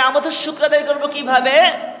আমরা নিয়ামতের শুকর আদায় করবো কিভাবে?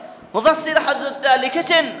 মুফাসসির হযরতরা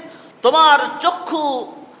লিখেছেন, তোমার চক্ষু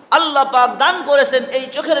আল্লাহ পাক দান করেছেন, এই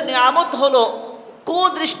চোখের নিয়ামত হলো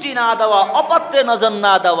কুদৃষ্টি না দেওয়া, অপাত্রে নজর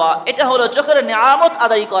না দেওয়া, এটা হলো চোখের নিয়ামত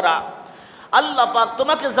আদায় করা। আল্লাহ পাক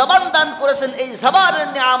তোমাকে জবান দান করেছেন, এই জবানের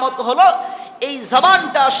নিয়ামত হলো এই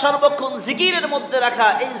জবানটা সর্বক্ষণ জিকিরের মধ্যে রাখা,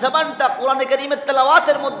 এই জবানটা কোরআনে কারীমের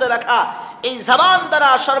তেলাওয়াতের মধ্যে রাখা, এই জবান দ্বারা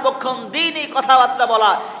সর্বক্ষণ দ্বীনি কথাবার্তা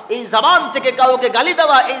বলা, এই জবান থেকে কাউকে গালি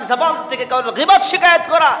দেওয়া, এই জবান থেকে কারোর গীবত শিকায়ত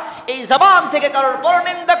করা, এই জবান থেকে কারোর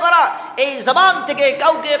পরনিন্দা করা, এই জবান থেকে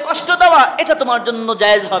কাউকে কষ্ট দেওয়া, এটা তোমার জন্য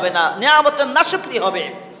জায়েজ হবে না, নিয়ামতের নাশুকরি হবে।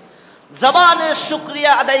 জবানের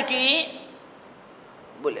শুকরিয়া আদায় কি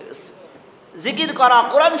বলে গেছে? জিকির করা,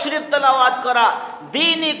 কোরআন শরীফ তেলাওয়াত করা,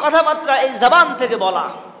 দ্বীনি কথাবার্তা এই জবান থেকে বলা,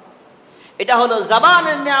 এটা হলো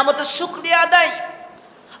জবানের নিয়ামতের শুকরিয়া আদায়।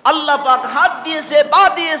 আল্লাহ পাক হাত দিয়েছে, পা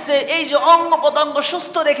দিয়েছে, এই যে অঙ্গ প্রত্যঙ্গ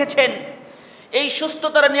সুস্থ রেখেছেন, এই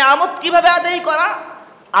সুস্থতার নিয়ামত কিভাবে আদায় করা?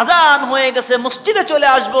 আজান হয়ে গেছে, মসজিদে চলে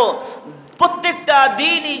আসব, প্রত্যেকটা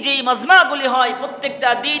দ্বীনি যেই মাজমাগুলি হয়, প্রত্যেকটা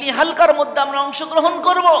দ্বীনি হালকার মধ্যে আমরা অংশগ্রহণ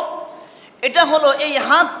করব। এটা হলো এই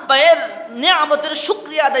হাত পায়ের নিয়ামতের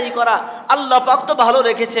শুকরিয়া আদায় করা। আল্লাহ পাক তো ভালো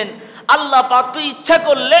রেখেছেন, আল্লাহ পাক তো ইচ্ছা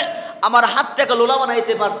করলে আমার হাতটাকে লোলা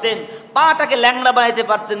বানাইতে পারতেন, পাটাকে ল্যাংড়া বানাইতে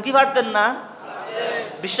পারতেন, কি পারতেন না?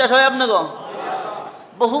 বিশ্বাস হয় আপনাকে?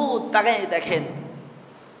 বহুত তাকাই দেখেন,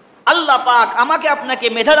 আল্লাহ পাক আমাকে আপনাকে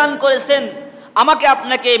মেধা দান করেছেন, আমাকে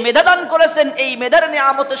আপনাকে মেধা দান করেছেন। এই মেধার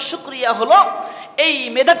নিয়ামতের শুকরিয়া হলো এই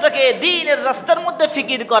মেধাটাকে দ্বীনের রাস্তার মধ্যে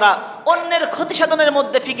ফিকির করা, অন্যের ক্ষতি সাধনের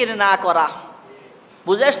মধ্যে ফিকির না করা।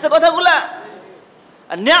 বুঝে আসছে কথাগুলা?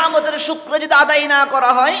 নিয়ামতের শুকরিয়া যদি আদায় না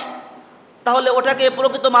করা হয় তাহলে ওটাকে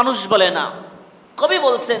প্রকৃত মানুষ বলে না। কবি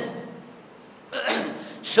বলছেন,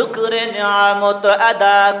 শুকরে নিয়ামত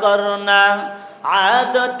আদা করনা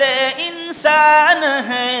আদতে ইনসান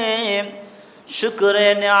হ্যায়, শুকরে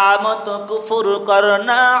নিয়ামত কুফর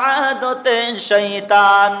করনা আদতে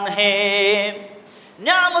শয়তান হে।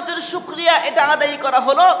 নিয়ামতের শুকরিয়া এটা আদায় করা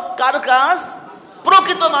হলো কার কাজ?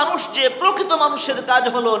 প্রকৃত মানুষ। যে প্রকৃত মানুষের কাজ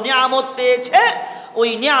হলো নিয়ামত পেয়েছে ওই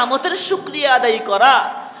নিয়ামতের শুকরিয়া আদায় করা।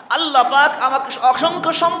 আল্লাহ পাক আমাকে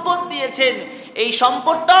অসংখ্য সম্পদ দিয়েছেন, এই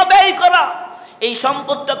সম্পদটা ব্যয় করা। এই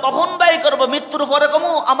সম্পদটা কখন ব্যয় করবো? মৃত্যুর পরে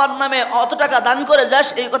কমু আমার নামে অত টাকা দান করে যাস,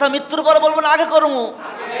 এই কথা মৃত্যুর পরে বলবো না, আগে করবো,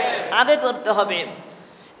 আগে করতে হবে।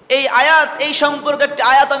 এই আয়াত, এই সম্পর্কে একটা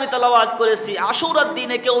আয়াত আমি তেলাওয়াত করেছি। আশুরার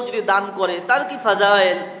দিনে কেউ যদি দান করে তার কি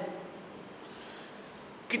ফাজাইল?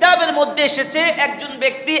 কিতাবের মধ্যে এসেছে, একজন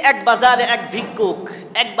ব্যক্তি এক বাজারে, এক ভিক্ষুক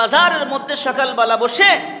এক বাজারের মধ্যে সকালবেলা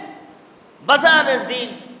বসে বাজারের দিন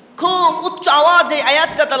খুব উচ্চ আওয়াজে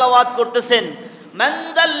আয়াতটা তেলাওয়াত করতেছেন, মান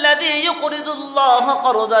যাল্লাযী ইউকরিদুল্লাহ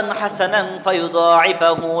করদান হাসানান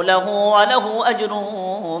ফায়ুযাইফাহু লাহু ওয়া লাহু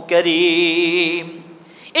আজরুন কারীম।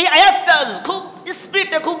 এই আয়াতটা খুব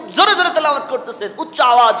স্পিডে, খুব জোরে জোরে তেলাওয়াত করতেছেন উচ্চ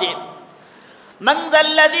আওয়াজে। মান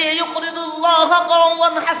যাল্লাযী ইউকরিদুল্লাহ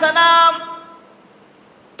করদান হাসানান,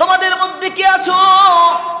 তোমাদের মধ্যে কি আছো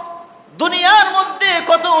দুনিয়ার মধ্যে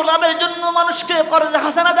কত লাভের জন্য মানুষকে কর্জ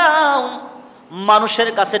হাসানা দাও, মানুষের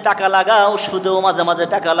কাছে টাকা লাগাও, সুদেও মাঝে মাঝে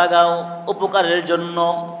টাকা লাগাও উপকারের জন্য।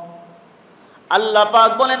 আল্লাহ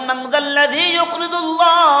পাক বলেন, মান যাল্লাযী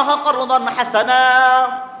ইউকরিদুল্লাহ করদান হাসানা,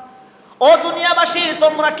 ও দুনিয়াবাসী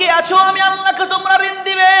তোমরা কে আছো আমি আল্লাহকে তোমরা ঋণ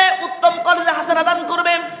দিবে, উত্তম কর্জ হাসানা দান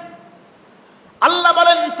করবে। আল্লাহ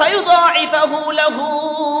বলেন, ফায়ুযাইফাহু লাহু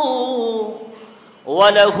ওয়া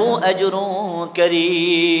লাহু আজরুন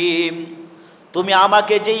কারীম, তুমি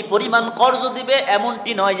আমাকে যেই পরিমাণ কর্জ দিবে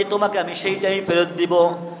এমনটি নয় যে তোমাকে আমি সেইটাই ফেরত দিব।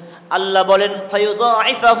 আল্লাহ বলেন,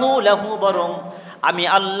 ফায়ুযাইফাহু লাহু, বরং আমি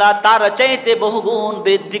আল্লাহ তার চাইতে বহুগুণ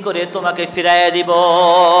বৃদ্ধি করে তোমাকে ফিরাইয়া দিব।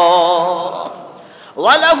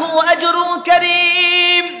 ওয়া লাহু আজরুন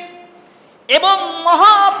কারীম, এবং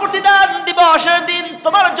মহা প্রতিদান দিবসের দিন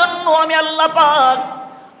তোমার জন্য আমি আল্লাহ পাক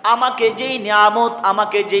আমাকে যেই নিয়ামত,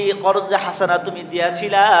 আমাকে যেই কর্জে হাসানা তুমি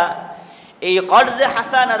দিয়েছিলা, এই কর্জে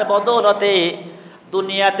হাসানার বদৌলতে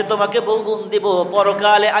দুনিয়াতে তোমাকে বহুগুণ দিব,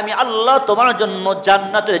 পরকালে আমি আল্লাহ তোমার জন্য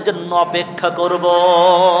জান্নাতের জন্য অপেক্ষা করব।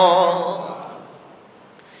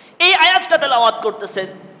 এই আয়াতটা তেলাওয়াত করতেছেন।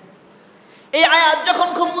 এই আয়াত যখন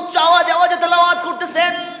খুব উচ্চ আওয়াজে তেলাওয়াত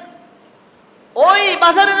করতেছেন, ওই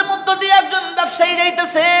বাজারের মধ্য দিয়ে একজন ব্যবসায়ী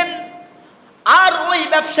যাইতেছেন। আর ওই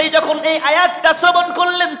ব্যবসায়ী যখন এই আয়াতটা শ্রবণ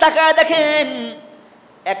করলেন, তাকায় দেখেন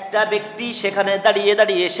একটা ব্যক্তি সেখানে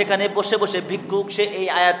দাঁড়িয়ে সেখানে বসে ভিক্ষুক, সে এই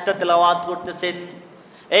আয়াতটা তেলাওয়াত করতেছেন।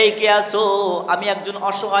 এই কে আসো? আমি একজন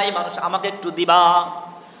অসহায় মানুষ, আমাকে একটু দিবা।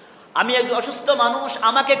 আমি একজন অসুস্থ মানুষ,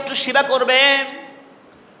 আমাকে একটু সেবা করবেন।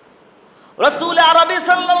 রাসূল আরবি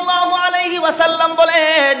সাল্লাল্লাহু আলাইহি ওয়াসাল্লাম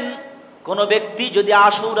বলেন, কোন ব্যক্তি যদি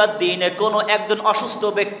আশুরার দিনে কোন একজন অসুস্থ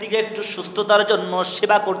ব্যক্তিকে একটু সুস্থতার জন্য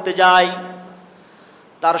সেবা করতে যায়,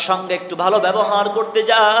 তার সঙ্গে একটু ভালো ব্যবহার করতে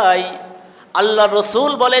যায়, আল্লাহ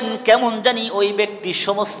রসুল বলেন কেমন জানি ওই ব্যক্তি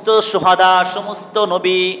সমস্ত সুহাদা, সমস্ত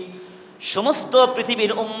নবী, সমস্ত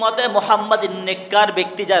পৃথিবীর উম্মতে মুহাম্মাদিন নেককার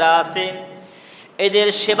ব্যক্তি যারা আছে, এদের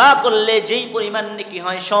সেবা করলে যেই পরিমাণ নেকি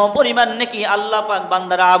হয়, সমপরিমাণ নেকি আল্লাহ পাক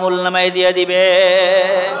বান্দার আমলনামায় দিয়ে দিবে।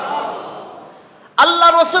 আল্লাহ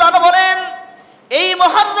রসুল আরো বলেন, এই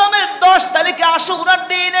মুহররমের 10 তারিখে আশুরার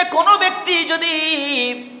দিনে কোনো ব্যক্তি যদি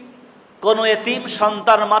কোনো এতিম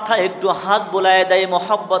সন্তান মাথায় একটু হাত বুলায় দেয়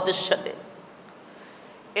মহব্বতের সাথে,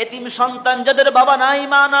 এতিম সন্তান যাদের বাবা নাই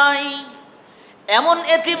মা নাই, এমন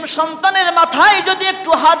এতিম সন্তানের মাথায় যদি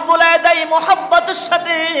একটু হাত বুলায় দেয় মহব্বতের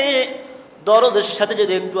সাথে, দরদের সাথে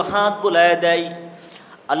যদি একটু হাত বুলায় দেয়,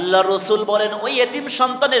 আল্লাহ রসুল বলেন ওই এতিম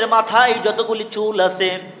সন্তানের মাথায় যতগুলি চুল আছে,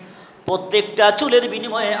 প্রত্যেকটা চুলের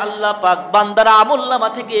বিনিময়ে আল্লাহ পাক বান্দার আমলনামা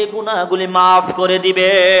থেকে গুনাহগুলি মাফ করে দিবে।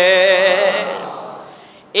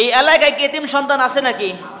 এই এলাকায় কি এতিম সন্তান আছে নাকি?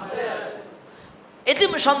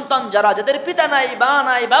 এতিম সন্তান যাদের পিতা নাই, মা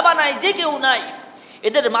নাই, বাবা নাই, যে কেউ নাই,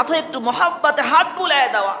 এদের মাথায় একটু মহব্বতে হাত বুলায়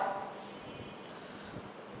দেওয়া।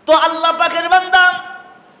 তো আল্লাহ পাকের বান্দা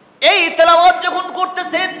এই তেলাওয়াত যখন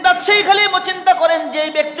করতেছেন, ব্যবসায়ী খালি চিন্তা করেন যে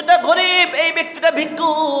এই ব্যক্তিটা গরিব, এই ব্যক্তিটা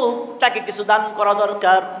ভিক্ষুক, তাকে কিছু দান করা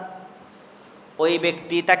দরকার। ওই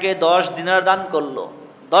ব্যক্তি তাকে 10 দিনার দান করলো,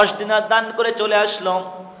 10 দিনার দান করে চলে আসলো।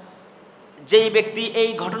 যেই ব্যক্তি এই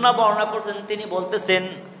ঘটনা বর্ণনা করছেন তিনি বলতেছেন,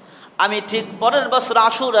 আমি ঠিক পরের বছর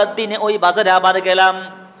আশুরার দিনে ওই বাজারে আবার গেলাম,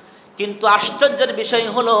 কিন্তু আশ্চর্যের বিষয়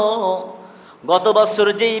হলো গত বছর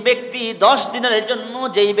যেই ব্যক্তি 10 দিনারের জন্য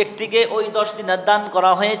যেই ব্যক্তিকে ওই 10 দিনার দান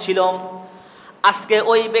করা হয়েছিল, আজকে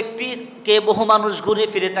ওই ব্যক্তিকে বহু মানুষ ঘুরে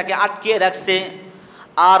ফিরে তাকে আটকিয়ে রাখছে।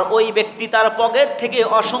 আর ওই ব্যক্তি তার পকেট থেকে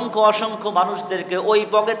অসংখ্য মানুষদেরকে ওই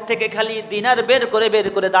পকেট থেকে খালি দিনার বের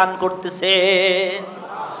করে দান করতেছে।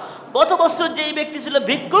 গত বছর যেই ব্যক্তি ছিল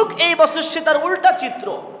ভিক্ষুক, এই বছর সে তার উল্টা চিত্র।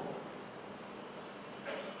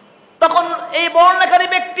 তখন এই বর্ণনাকারী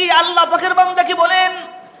ব্যক্তি আল্লাহ পাকের বান্দাকে বলেন,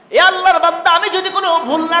 এ আল্লাহর বান্দা, আমি যদি কোনো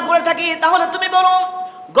ভুল না করে থাকি তাহলে তুমি বলো,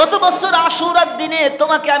 গত বছর আশুরার দিনে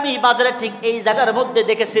তোমাকে আমি বাজারে ঠিক এই জায়গার মধ্যে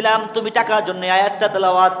দেখেছিলাম, তুমি টাকার জন্য আয়াতটা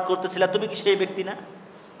তেলাওয়াত করতেছিলা, তুমি কি সেই ব্যক্তি না?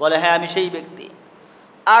 বলে হ্যাঁ আমি সেই ব্যক্তি।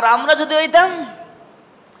 আর আমরা যদি হইতাম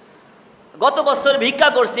গত বছর ভিক্ষা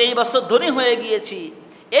করছি, এই বছর ধনী হয়ে গিয়েছি,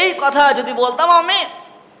 এই কথা যদি বলতাম আমি,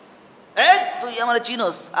 তুই আমার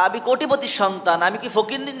চিনোস, আমি কোটিপতির সন্তান, আমি কি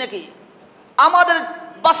ফকিন্নি নাকি? আমাদের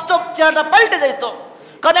বাস্তব চেহারাটা পাল্টে যেত।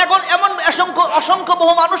 কারণ এখন এমন অসংখ্য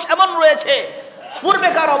বহু মানুষ এমন রয়েছে,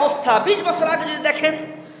 পূর্বেকার অবস্থা 20 বছর আগে যদি দেখেন,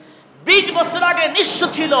 20 বছর আগে নিঃস্ব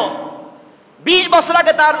ছিল, 20 বছর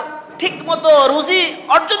আগে তার ঠিক মতো রুজি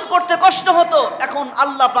অর্জন করতে কষ্ট হতো, এখন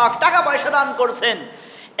আল্লাহ পাক টাকা পয়সা দান করছেন,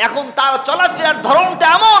 এখন তার চলাফেরার ধরনটা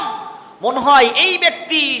এমন মনে হয় এই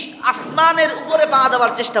ব্যক্তি আসমানের উপরে পা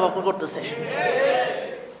দেওয়ার চেষ্টা করতেছে।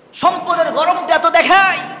 সম্পদের গরমটা এত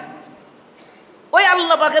দেখায়। ওই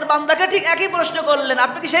আল্লাহ পাকের বান্দাকে ঠিক একই প্রশ্ন করলেন,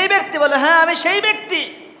 আপনি কি সেই ব্যক্তি? বলে হ্যাঁ আমি সেই ব্যক্তি।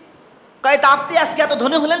 কয় তা আপনি আজকে এত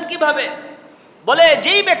ধনী হলেন কিভাবে? বলে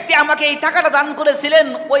যেই ব্যক্তি আমাকে এই টাকাটা দান করেছিলেন,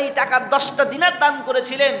 ওই টাকার 10টা দিনার দান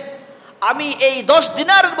করেছিলেন, আমি এই 10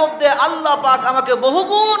 দিনারের মধ্যে আল্লাহ পাক আমাকে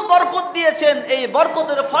বহুগুণ বরকত দিয়েছেন। এই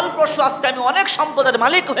বরকতের ফলপ্রসূ আজকে আমি অনেক সম্পদের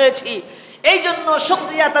মালিক হয়েছি। এই জন্য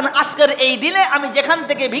শুকরিয়াতান আজকের এই দিনে আমি যেখান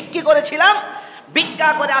থেকে ভিক্ষা করেছিলাম, ভিক্ষা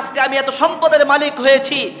করে আজকে আমি এত সম্পদের মালিক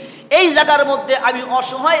হয়েছি। এই জায়গার মধ্যে আমি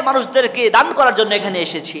অসহায় মানুষদেরকে দান করার জন্য এখানে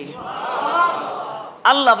এসেছি।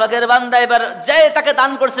 আল্লাহ পাকের বান্দা এবার যে তাকে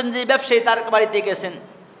দান করছেন, যে ব্যবসায়ী তার বাড়িতে গেছেন,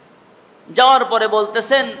 যাওয়ার পরে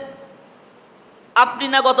বলতেছেন, আপনি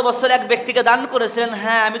না গত বছর এক ব্যক্তিকে দান করেছিলেন?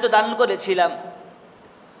 হ্যাঁ আমি তো দান করেছিলাম।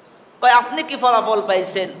 কয় আপনি কি ফলাফল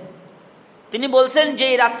পাইছেন? তিনি বলছেন যে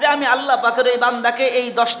এই রাত্রে আমি আল্লাহ পাকের এই বান্দাকে এই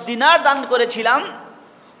 10 দিনার দান করেছিলাম,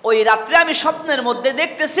 ওই রাত্রে আমি স্বপ্নের মধ্যে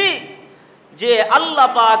দেখতেছি যে আল্লাহ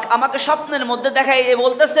পাক আমাকে স্বপ্নের মধ্যে দেখাই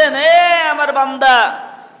বলতেছেন, এ আমার বান্দা,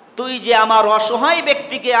 তুই যে আমার অসহায় ব্যক্তি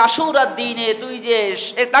ব্যক্তিকে আশুরার দিনে তুই যে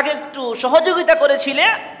তাকে একটু সহযোগিতা করেছিলে,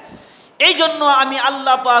 এই জন্য আমি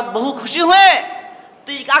আল্লাহ পাক বহু খুশি হয়ে,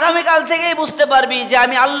 তুই আগামীকাল থেকেই বুঝতে পারবি যে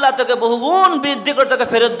আমি আল্লাহ তোকে বহুগুণ বৃদ্ধি করে তোকে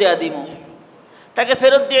ফেরত দেওয়া দিব। তাকে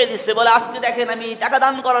ফেরত দিয়ে দিচ্ছে। বলে আজকে দেখেন আমি টাকা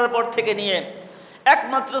দান করার পর থেকে নিয়ে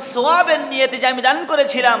একমাত্র সোয়াবের নিয়তে যে আমি দান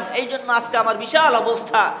করেছিলাম, এই জন্য আজকে আমার বিশাল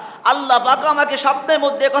অবস্থা। আল্লাহ পাক আমাকে স্বপ্নের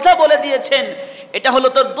মধ্যে কথা বলে দিয়েছেন, এটা হলো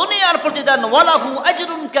তোর দুনিয়ার প্রতিদান, ওয়ালাহু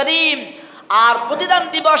আজরুন কারীম। আর প্রতিদান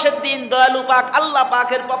দিবসের দিন দয়ালু পাক আল্লাহ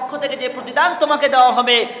পাকের পক্ষ থেকে যে প্রতিদান তোমাকে দেওয়া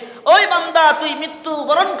হবে, ওই বান্দা তুই মৃত্যু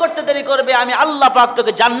বরণ করতে দেরি করবে, আমি আল্লাহ পাক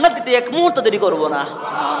তোকে জান্নাত দিতে এক মুহূর্ত দেরি করব না।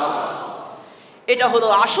 এটা হলো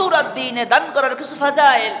আশুরার দিনে দান করার কিছু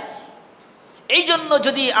ফাজাইল। এই জন্য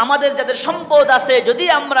যদি আমাদের যাদের সম্পদ আছে, যদি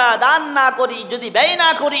আমরা দান না করি, যদি ব্যয় না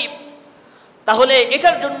করি, তাহলে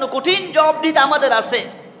এটার জন্য কঠিন জবাবদিহিতা আমাদের আছে।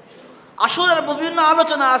 আশুরার বিভিন্ন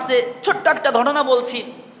আলোচনা আছে। ছোট্ট একটা ঘটনা বলছি।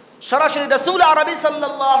 সরাসরি রাসূল আরবি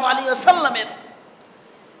সাল্লাল্লাহু আলাইহি ওয়াসাল্লামের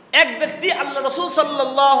এক ব্যক্তি আল্লাহ রাসূল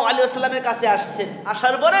সাল্লাল্লাহু আলাইহি ওয়াসাল্লামের কাছে আসছেন।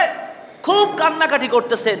 আসার পরে খুব কান্নাকাটি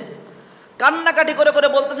করতেছেন। কান্নাকাটি করে করে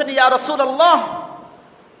বলতেছেন, ইয়া রাসূলুল্লাহ,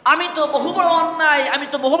 আমি তো বহু বড় অন্যায়, আমি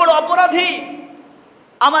তো বহু বড় অপরাধী,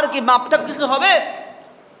 আমার কি মাপটাপ কিছু হবে?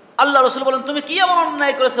 আল্লাহ রাসূল বলেন, তুমি কি এমন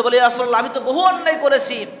অন্যায় করেছো? বলে, ইয়া রাসূলুল্লাহ, আমি তো বহু অন্যায়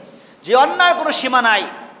করেছি, যে অন্যায়ের কোনো সীমা নাই।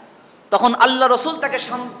 তখন আল্লাহ রাসূল তাকে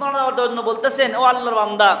সান্ত্বনা দেওয়ার জন্য বলতেছেন, ও আল্লাহর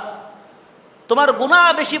বান্দা, তোমার গুনাহ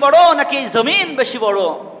বেশি বড় নাকি জমিন বেশি বড়?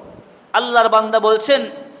 আল্লাহর বান্দা বলছেন,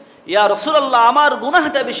 ইয়া রাসূলুল্লাহ, আমার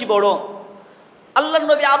গুনাহটা বেশি বড়। আল্লাহর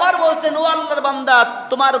নবী আবার বলছেন, ও আল্লাহর বান্দা,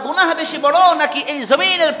 তোমার গুনাহ বেশি বড় নাকি এই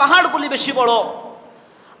জমিনের পাহাড়গুলি বেশি বড়?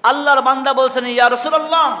 আল্লাহর বান্দা বলছেন, ইয়া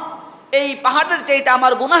রাসূলুল্লাহ, এই পাহাড়ের চাইতে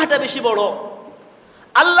আমার গুনাহটা বেশি বড়।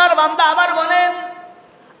 আল্লাহর বান্দা আবার বলেন,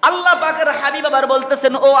 আল্লাহ পাকের হাবিব আবার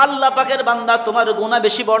বলতেছেন, ও আল্লাহ পাকের বান্দা, তোমার গুনাহ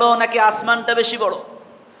বেশি বড় নাকি আসমানটা বেশি বড়?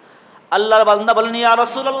 আল্লাহর বান্দা বলেন, ইয়া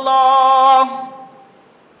রাসূলুল্লাহ,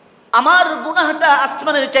 আমার গুনাহটা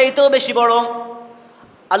আসমানের চাইতেও বেশি বড়।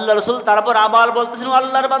 আল্লাহ রাসূল তারপর আবার বলতেছেন, ও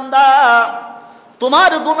আল্লাহর বান্দা,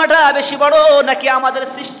 তোমার গুনাহটা বেশি বড় নাকি আমাদের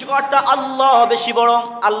সৃষ্টিকর্তা আল্লাহ বেশি বড়?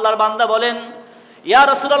 আল্লাহর বান্দা বলেন, ইয়া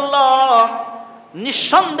রাসূলুল্লাহ,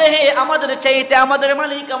 নিঃসন্দেহে আমাদের চাইতে আমাদের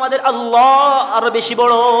মালিক আমাদের আল্লাহ আরো বেশি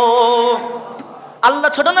বড়। আল্লাহ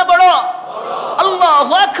ছোট না বড়?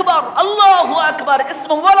 আল্লাহু আকবার, আল্লাহু আকবার,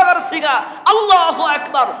 ইসমু মুবালাগার সিগা, আল্লাহু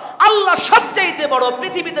আকবার। আল্লাহ সবচাইতে বড়।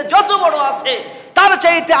 পৃথিবীতে যত বড় আছে তার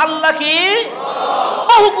চাইতে আল্লাহ কি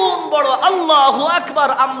বহুগুণ বড়। আল্লাহু আকবার।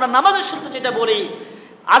 আমরা নামাজের শুরুতে যেটা বলি,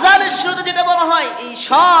 আযানের শুরুতে যেটা বলা হয়, এই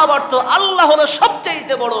সব অর্থ আল্লাহ হলো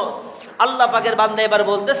সবচাইতে বড়। আল্লাহ পাকের বান্দা এবার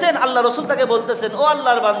বলতেছেন, আল্লাহ রাসূল তাকে বলতেছেন, ও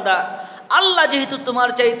আল্লাহর বান্দা, আল্লাহ যেহেতু তোমার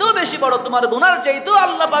চাইতেও বেশি বড়, তোমার গুনার চাইতেও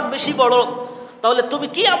আল্লাহ পাক বেশি বড়, তাহলে তুমি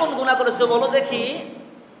কি এমন গুনাহ করেছো বলো দেখি।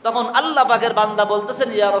 তখন আল্লাহ পাকের বান্দা বলতেছেন,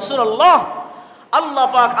 ইয়া রাসূলুল্লাহ, আল্লাহ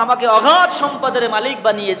পাক আমাকে অগাধ সম্পদের মালিক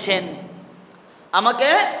বানিয়েছেন, আমাকে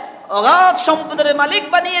অগাধ সম্পদের মালিক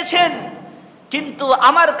বানিয়েছেন, কিন্তু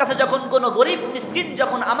আমার কাছে যখন কোনো গরিব মিসকিন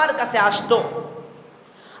যখন আমার কাছে আসতো,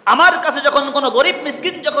 আমার কাছে যখন কোনো গরিব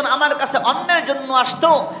মিসকিন যখন আমার কাছে অন্নের জন্য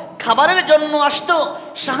আসতো, খাবারের জন্য আসতো,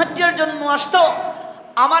 সাহায্যের জন্য আসতো,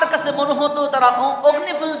 আমার কাছে মনে হতো তারা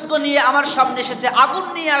অগ্নিপুষ্প নিয়ে আমার সামনে এসেছে, আগুন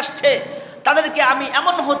নিয়ে আসছে। তাদেরকে আমি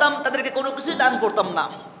এমন হতাম, তাদেরকে কোনো কিছুই দান করতাম না।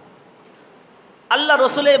 আল্লাহ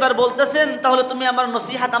রাসূল এবার বলতেছেন, তাহলে তুমি আমার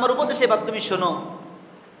নসিহত, আমার উপদেশ এবার তুমি শোনো।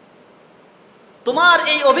 তোমার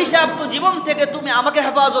এই অভিশপ্ত জীবন থেকে তুমি আমাকে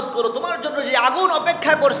হেফাজত করো। তোমার জন্য যে আগুন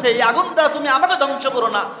অপেক্ষা করছে, এই আগুন দ্বারা তুমি আমাকে ধ্বংস করো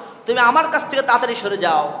না, তুমি আমার কাছ থেকে তাড়াতাড়ি সরে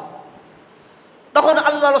যাও। তখন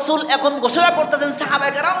আল্লাহ রাসূল এখন ঘোষণা করতেছেন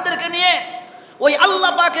সাহাবায়ে কেরামদেরকে নিয়ে, ওই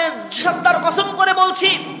আল্লাহ পাকের সত্তার কসম করে বলছি,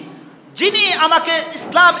 যিনি আমাকে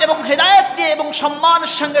ইসলাম এবং হেদায়েত দিয়ে এবং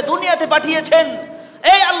সম্মানের সঙ্গে দুনিয়াতে পাঠিয়েছেন,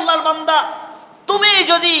 এই আল্লাহর বান্দা, তুমি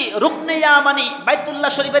যদি রুকনে ইয়ামানি,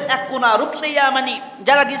 বাইতুল্লাহ শরীফের এক কোণা রুকনে ইয়ামানি,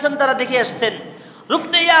 যারা গেছেন তারা দেখে আসছেন,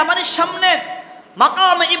 রুকনে ইয়ামানির সামনে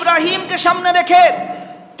মাকাম ইব্রাহিমকে সামনে রেখে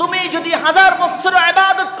তুমি যদি 1000 বছর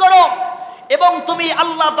ইবাদত করো এবং তুমি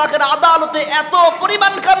আল্লাহ পাকের আদালতে এত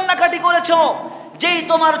পরিমাণ কান্নাকাটি করেছো, যেই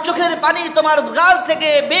তোমার চোখের পানি তোমার গাল থেকে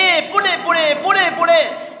বেয়ে পড়ে পড়ে পড়ে পড়ে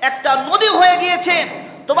একটা নদী হয়ে গিয়েছে,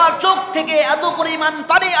 তোমার চোখ থেকে এত পরিমাণ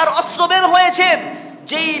পানি আর অশ্রু বের হয়েছে,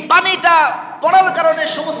 যেই পানিটা পড়ার কারণে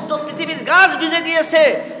সমস্ত পৃথিবীর গাছ ভিজে গিয়েছে,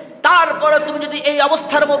 তারপরে তুমি যদি এই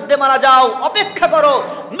অবস্থার মধ্যে মারা যাও, অপেক্ষা করো,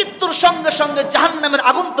 মৃত্যুর সঙ্গে সঙ্গে জাহান্নামের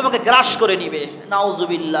আগুন তোমাকে গ্রাস করে নিবে।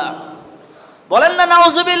 নাউজুবিল্লাহ, বলেন না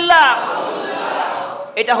নাউজুবিল্লাহ।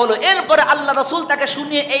 এটা হলো। এরপরে আল্লাহ রাসূল তাকে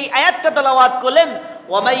শুনিয়ে এই আয়াতটা তেলাওয়াত করলেন,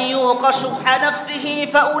 ওয়া মাইয়ুকা শুহা নাফসিহি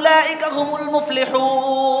ফাউলাইকা হুমুল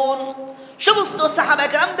মুফলিহুন। সমস্ত সাহাবা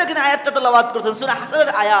কেরামদেরকে আয়াতটা তেলাওয়াত করেছেন, সূরা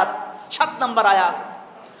হাশরের আয়াত 7 নম্বর আয়াত।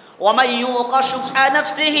 ওয়ামান ইউকা শুহা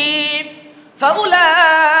নাফসিহি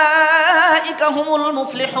ফাউলাইকা হুমুল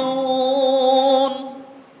মুফলিহুন।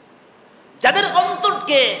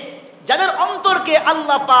 যাদের অন্তরকে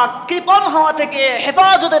আল্লাহ পাক কৃপণ হওয়া থেকে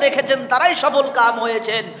হেফাজতে রেখেছেন তারাই সফল কাম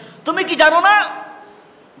হয়েছেন। তুমি কি জানো না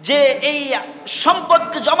যে এই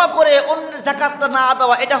সম্পদকে জমা করে অন্য যাকাতটা না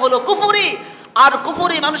দেওয়া এটা হলো কুফরি, আর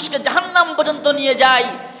কুফরি মানুষকে জাহান্নাম পর্যন্ত নিয়ে যায়।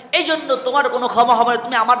 এই জন্য তোমার কোনো ক্ষমা হবে না,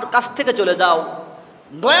 তুমি আমার কাছ থেকে চলে যাও।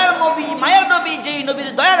 দয়ার নবী, মায়ার নবী, যেই নবীর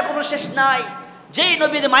দয়ার কোনো শেষ নাই, যেই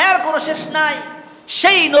নবীর মায়ার কোনো শেষ নাই,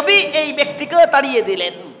 সেই নবী এই ব্যক্তিকে তাড়িয়ে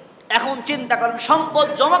দিলেন। এখন চিন্তা করেন, সম্পদ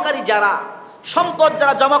জমাকারী যারা, সম্পদ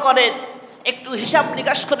যারা জমা করেন, একটু হিসাব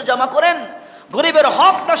নিকাশ করে জমা করেন। গরিবের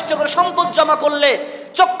হক নষ্ট করে সম্পদ জমা করলে,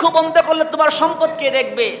 চক্ষু বন্ধ করলে তোমার সম্পদ কে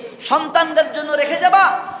দেখবে? সন্তানদের জন্য রেখে যাবা,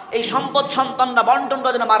 এই সম্পদ সন্তানরা বন্টন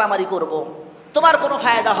করে মারামারি করব, তোমার কোনো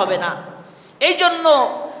ফায়দা হবে না। এই জন্য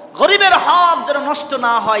গরিবের হক যেন নষ্ট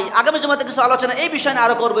না হয়। আগামী জমাতে কিছু আলোচনা এই বিষয়ে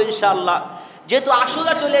আরো করবো ইনশাআল্লাহ। যেহেতু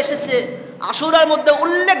আশুরা চলে এসেছে, আশুরার মধ্যে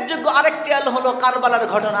উল্লেখযোগ্য আরেকটি হলো কারবালার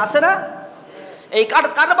ঘটনা, আছে না? এই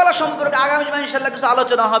কারবালা সম্পর্কে আগামী জমাতে ইনশাআল্লাহ কিছু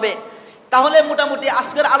আলোচনা হবে। তাহলে মোটামুটি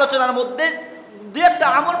আজকের আলোচনার মধ্যে দুই একটা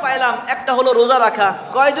আমল পাইলাম। একটা হলো রোজা রাখা।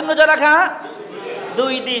 কয়দিন রোজা রাখা?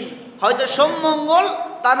 2 দিন, হয়তো সোম মঙ্গল,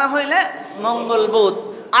 তা না হইলে মঙ্গল বুধ।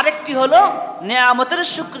 আরেকটি হলো নেয়ামতের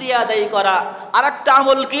শুকরিয়া আদায় করা। আরেকটা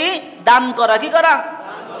আমল কি? দান করা। কি করা?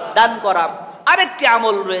 দান করা। আরেকটি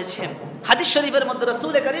আমল রয়েছে হাদিস শরীফের মধ্যে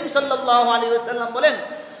রাসূল করিম সাল্লাল্লাহু আলাইহি ওয়াসাল্লাম বলেন,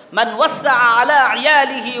 মান ওয়াসআ আলা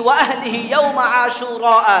ইয়ালিহি ওয়া আহলিহি ইয়াওমা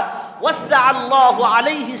আশুরা ওয়াসআ আল্লাহু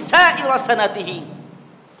আলাইহি সাইরা সানাতিহি।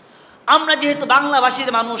 আমরা যেহেতু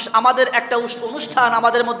বাংলাভাষীর মানুষ, আমাদের একটা অনুষ্ঠান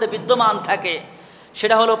আমাদের মধ্যে বিদ্যমান থাকে,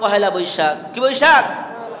 সেটা হলো পহেলা বৈশাখ। কি বৈশাখ?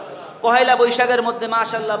 পহেলা বৈশাখের মধ্যে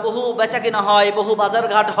মাশাআল্লাহ বহু বেচাকেনা হয়, বহু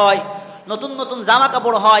বাজারঘাট হয়, নতুন নতুন জামা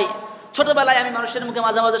কাপড় হয়। ছোটবেলায় আমি মানুষের মুখে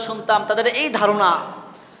মাঝে মাঝে শুনতাম তাদের এই ধারণা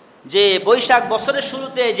যে বৈশাখ বছরের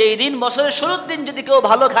শুরুতে, যেই দিন বছরের শুরুর দিন যদি কেউ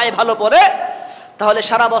ভালো খায়, ভালো পরে, তাহলে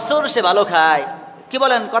সারা বছর সে ভালো খায়। কি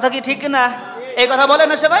বলেন? কথা কি ঠিক না? এই কথা বলেন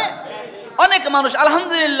না সবাই? অনেক মানুষ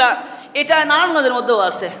আলহামদুলিল্লাহ, এটা নারায়ণগঞ্জের মধ্যেও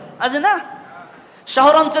আছে, আছে না?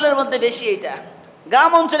 শহর অঞ্চলের মধ্যে বেশি, এটা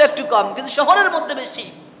গ্রাম অঞ্চলে একটু কম, কিন্তু শহরের মধ্যে বেশি।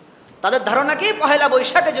 তাদের ধারণা কি, পহেলা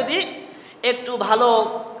বৈশাখে যদি একটু ভালো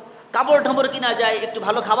কাপড় ঠামড় কিনা যায়, একটু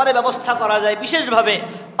ভালো খাবারের ব্যবস্থা করা যায়, বিশেষভাবে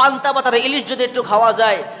পান্তা পাতার ইলিশ যদি একটু খাওয়া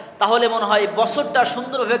যায়, তাহলে মনে হয় বছরটা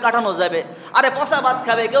সুন্দরভাবে কাটানো যাবে। আরে পচা ভাত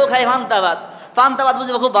খাবে, কেউ খায় পান্তা ভাত। পান্তা ভাত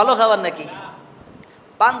বুঝবে খুব ভালো খাবার নাকি?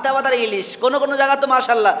 পান্তা পাতার ইলিশ কোনো কোনো জায়গা তো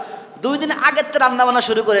মাশাআল্লাহ 2 দিন আগের তো রান্না বান্না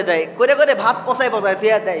শুরু করে দেয়, করে করে ভাত পচায়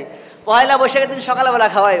থুয়া দেয়। পহেলা বৈশাখের দিন সকালবেলা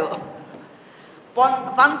খাওয়ায়ও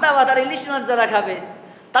পান্তা ভাত আর ইলিশ মাছ যারা খাবে,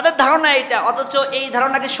 তাদের ধারণা এইটা। অথচ এই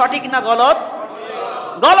ধারণা কি সঠিক না গলত?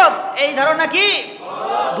 গলত। এই ধারণা কি?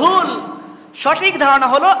 ভুল। সঠিক ধারণা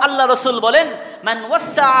হলো আল্লাহ রাসূল বলেন, মান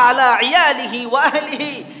ওয়াসা আলা ইয়ালিহি ওয়া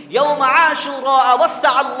আহলিহি ইয়াওমা আশুরা ওয়াসা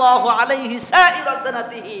আল্লাহু আলাইহি সাইরা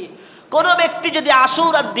সানাতিহি। কোন ব্যক্তি যদি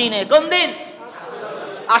আশুরার দিনে, কোন দিন?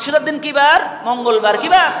 আশুরার দিন কি বার? মঙ্গলবার। কি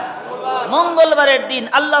বার? মঙ্গলবারের দিন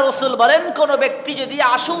আল্লাহ রাসূল বলেন, কোন ব্যক্তি যদি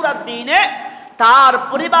আশুরার দিনে তার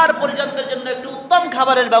পরিবার পরিজনদের জন্য একটু উত্তম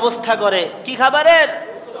খাবারের ব্যবস্থা করে। কি খাবারের?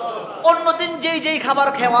 অন্যদিন যেই যেই খাবার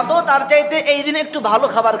খাওয়াতো তার চাইতে এই দিনে একটু ভালো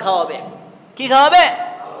খাবার খাওয়াবে। কি খাওয়াবে?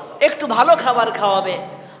 একটু ভালো খাবার খাওয়াবে।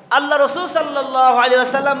 আল্লাহ রাসূল সাল্লাল্লাহু আলাইহি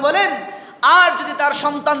ওয়াসাল্লাম বলেন, আর যদি তার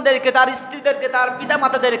সন্তানদেরকে, তার স্ত্রীদেরকে, তার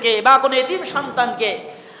পিতামাতাদেরকে বা কোনো এতিম সন্তানকে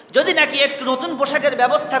যদি নাকি একটু নতুন পোশাকের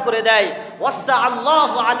ব্যবস্থা করে দেয়, ওয়াসা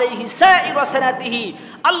আল্লাহু আলাইহি সাইরা সানাতিহি,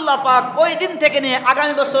 আল্লাহ পাক ওই দিন থেকে নিয়ে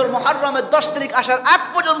আগামী বছর মুহররমের 10 তারিখ আসার আগ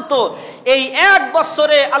পর্যন্ত এই 1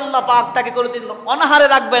 বছরে আল্লাহ পাক তাকে কোনোদিন অনাহারে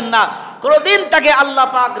রাখবেন না, কোনোদিন তাকে আল্লাহ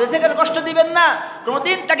পাক রিজিকের কষ্ট দিবেন না,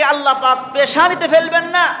 কোনোদিন তাকে আল্লাহ পাক পেরেশানিতে ফেলবেন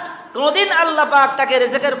না, কোনোদিন আল্লাহ পাক তাকে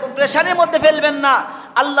রিজিকের পেরেশানির মধ্যে ফেলবেন না,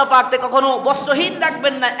 আল্লাহ পাক তাকে কখনো বস্ত্রহীন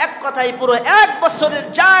রাখবেন না। এক কথায় পুরো 1 বছরের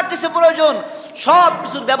যা কিছু প্রয়োজন সব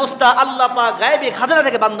কিছুর ব্যবস্থা আল্লাহ পাক গায়েবী খাজানা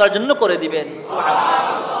থেকে বান্দার জন্য করে দিবেন।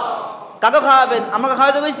 সুবহানাল্লাহ। কাকে খাওয়াবেন? আমরা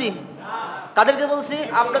খাওয়াতে বলছি? কাদেরকে বলছি?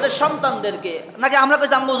 আপনাদের সন্তানদেরকে। নাকি আমরা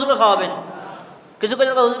কইছি আমাকে হুজুরে খাওয়াবেন? কিছু করে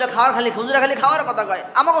হুজুরা খাওয়ার হুজুরা খালি খাওয়ার কথা কয়,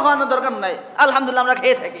 আমাকে খাওয়ানোর দরকার নাই। আলহামদুলিল্লাহ আমরা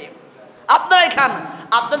খেয়ে থাকি। আপনারাই খান,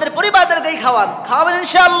 আপনাদের পরিবারদেরকেই খাওয়ান। খাওয়াবেন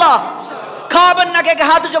ইনশাআল্লাহ? খাওয়াবেন না? কে কে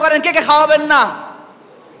হাত উঁচু করেন, কে কে খাওয়াবেন না?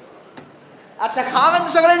 আচ্ছা, খাওয়াবেন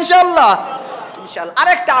সকালে ইনশাআল্লাহ? ইনশাআল্লাহ।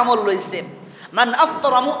 আরেকটা আমল রয়েছে, মান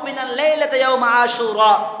আফতারা মুমিনান লাইলাতা ইয়াউম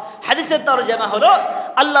আশুরা। হাদিসের তরজমা হলো,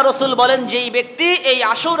 আল্লাহ রাসূল বলেন, যেই ব্যক্তি এই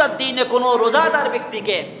আশুরার দিনে কোনো রোজাদার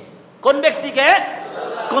ব্যক্তিকে, কোন ব্যক্তিকে?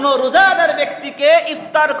 কোনো রোজাদার ব্যক্তিকে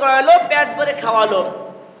ইফতার করালো, পেট ভরে খাওয়ালো,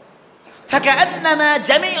 فكأنما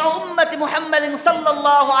جميع أمة محمد صلى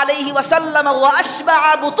الله عليه وسلم وأشبع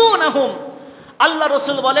بطونهم আল্লাহ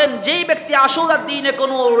রসুল বলেন যেই ব্যক্তি আশুরার দিনে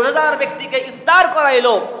কোনো রোজাদার ব্যক্তিকে ইফতার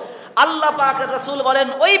করাইলো আল্লাহ পাকের রসুল বলেন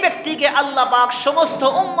ওই ব্যক্তিকে আল্লাহ পাক সমস্ত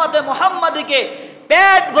উম্মতে মুহাম্মাদীকে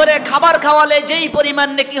পেট ভরে খাবার খাওয়ালে যেই পরিমাণ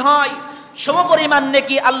নেকি হয় সমপরিমাণ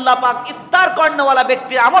নেকি আল্লাহ পাক ইফতার করানোওয়ালা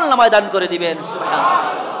ব্যক্তির আমলনামায় দান করে দিবেন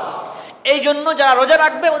সুবহানাল্লাহ। এই জন্য যারা রোজা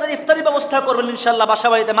রাখবে ওদের ইফতারি ব্যবস্থা করবেন ইনশাআল্লাহ বাসা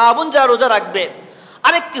বাড়িতে, মা বোন যারা রোজা রাখবে।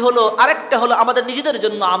 আরেকটা হলো আমাদের নিজেদের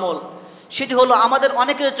জন্য আমল, সেটি হলো আমাদের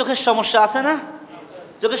অনেকের চোখের সমস্যা আছে না?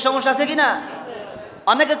 চোখের সমস্যা আছে কি না?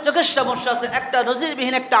 অনেকের চোখের সমস্যা আছে। একটা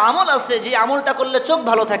নজিরবিহীন একটা আমল আছে, যে আমলটা করলে চোখ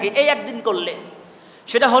ভালো থাকে এই একদিন করলে।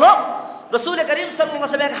 সেটা হলো রাসূল করিম সাল্লাল্লাহু আলাইহি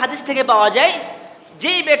ওয়াসাল্লামের হাদিস থেকে পাওয়া যায়,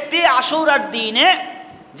 যেই ব্যক্তি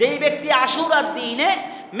আশুরার দিনে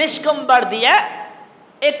মিশকম্বার দিয়ে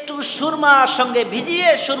একটু সুরমার সঙ্গে ভিজিয়ে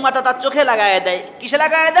সুরমাটা তার চোখে লাগায় দেয়। কিসে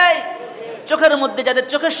লাগায় দেয়? চোখের মধ্যে। যাদের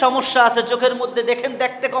চোখের সমস্যা আছে, চোখের মধ্যে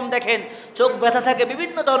দেখতে কম দেখেন, চোখ ব্যথা থাকে,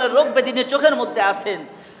 বিভিন্ন ধরনের রোগ ব্যাধি নিয়ে চোখের মধ্যে আছেন,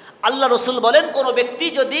 আল্লাহ রসুল বলেন কোনো ব্যক্তি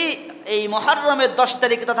যদি এই মুহররমের 10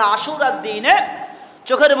 তারিখে তথা আশুরার দিনে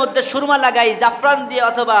চোখের মধ্যে সুরমা লাগাই জাফরান দিয়ে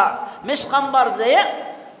অথবা মিশকাম্বার দিয়ে,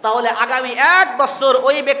 তাহলে আগামী 1 বছর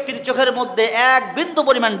ওই ব্যক্তির চোখের মধ্যে 1 বিন্দু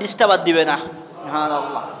পরিমাণ ডিস্টার্ব দিবে না।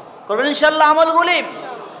 সুবহানাল্লাহ। করবেন ইনশাআল্লাহ আমলগুলি।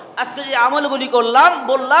 আজকে যে আমলগুলি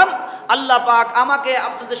বললাম, আল্লাহ পাক আমাকে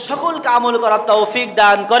আপনাদের সকলকে আমল করার তৌফিক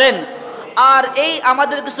দান করেন। আর এই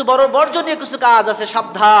আমাদের কিছু বড় বর্জনীয় কিছু কাজ আছে,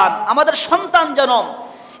 সাবধান। আমাদের সন্তান যেন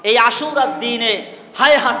এই আশুরার দিনে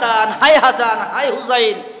হায় হাসান হায়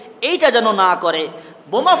হুসাইন এইটা যেন না করে,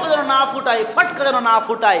 বোমা যেন না ফুটায়, ফাটকা যেন না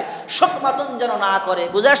ফুটায়, শোক মাতন যেন না করে।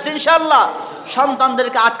 বুঝে আসছে ইনশাআল্লাহ?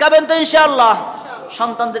 সন্তানদেরকে আটকাবেন তো ইনশাআল্লাহ?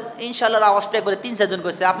 সন্তানদের ইনশাআল্লাহর আওয়াজটা একবারে 3-4 জন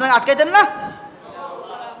কইছে, আপনারা আটকাইতেন না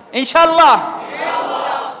ইনশাআল্লাহ?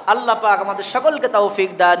 আল্লাহ পাক আমাদের সকলকে তৌফিক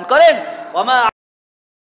দান করেন। ওয়া মা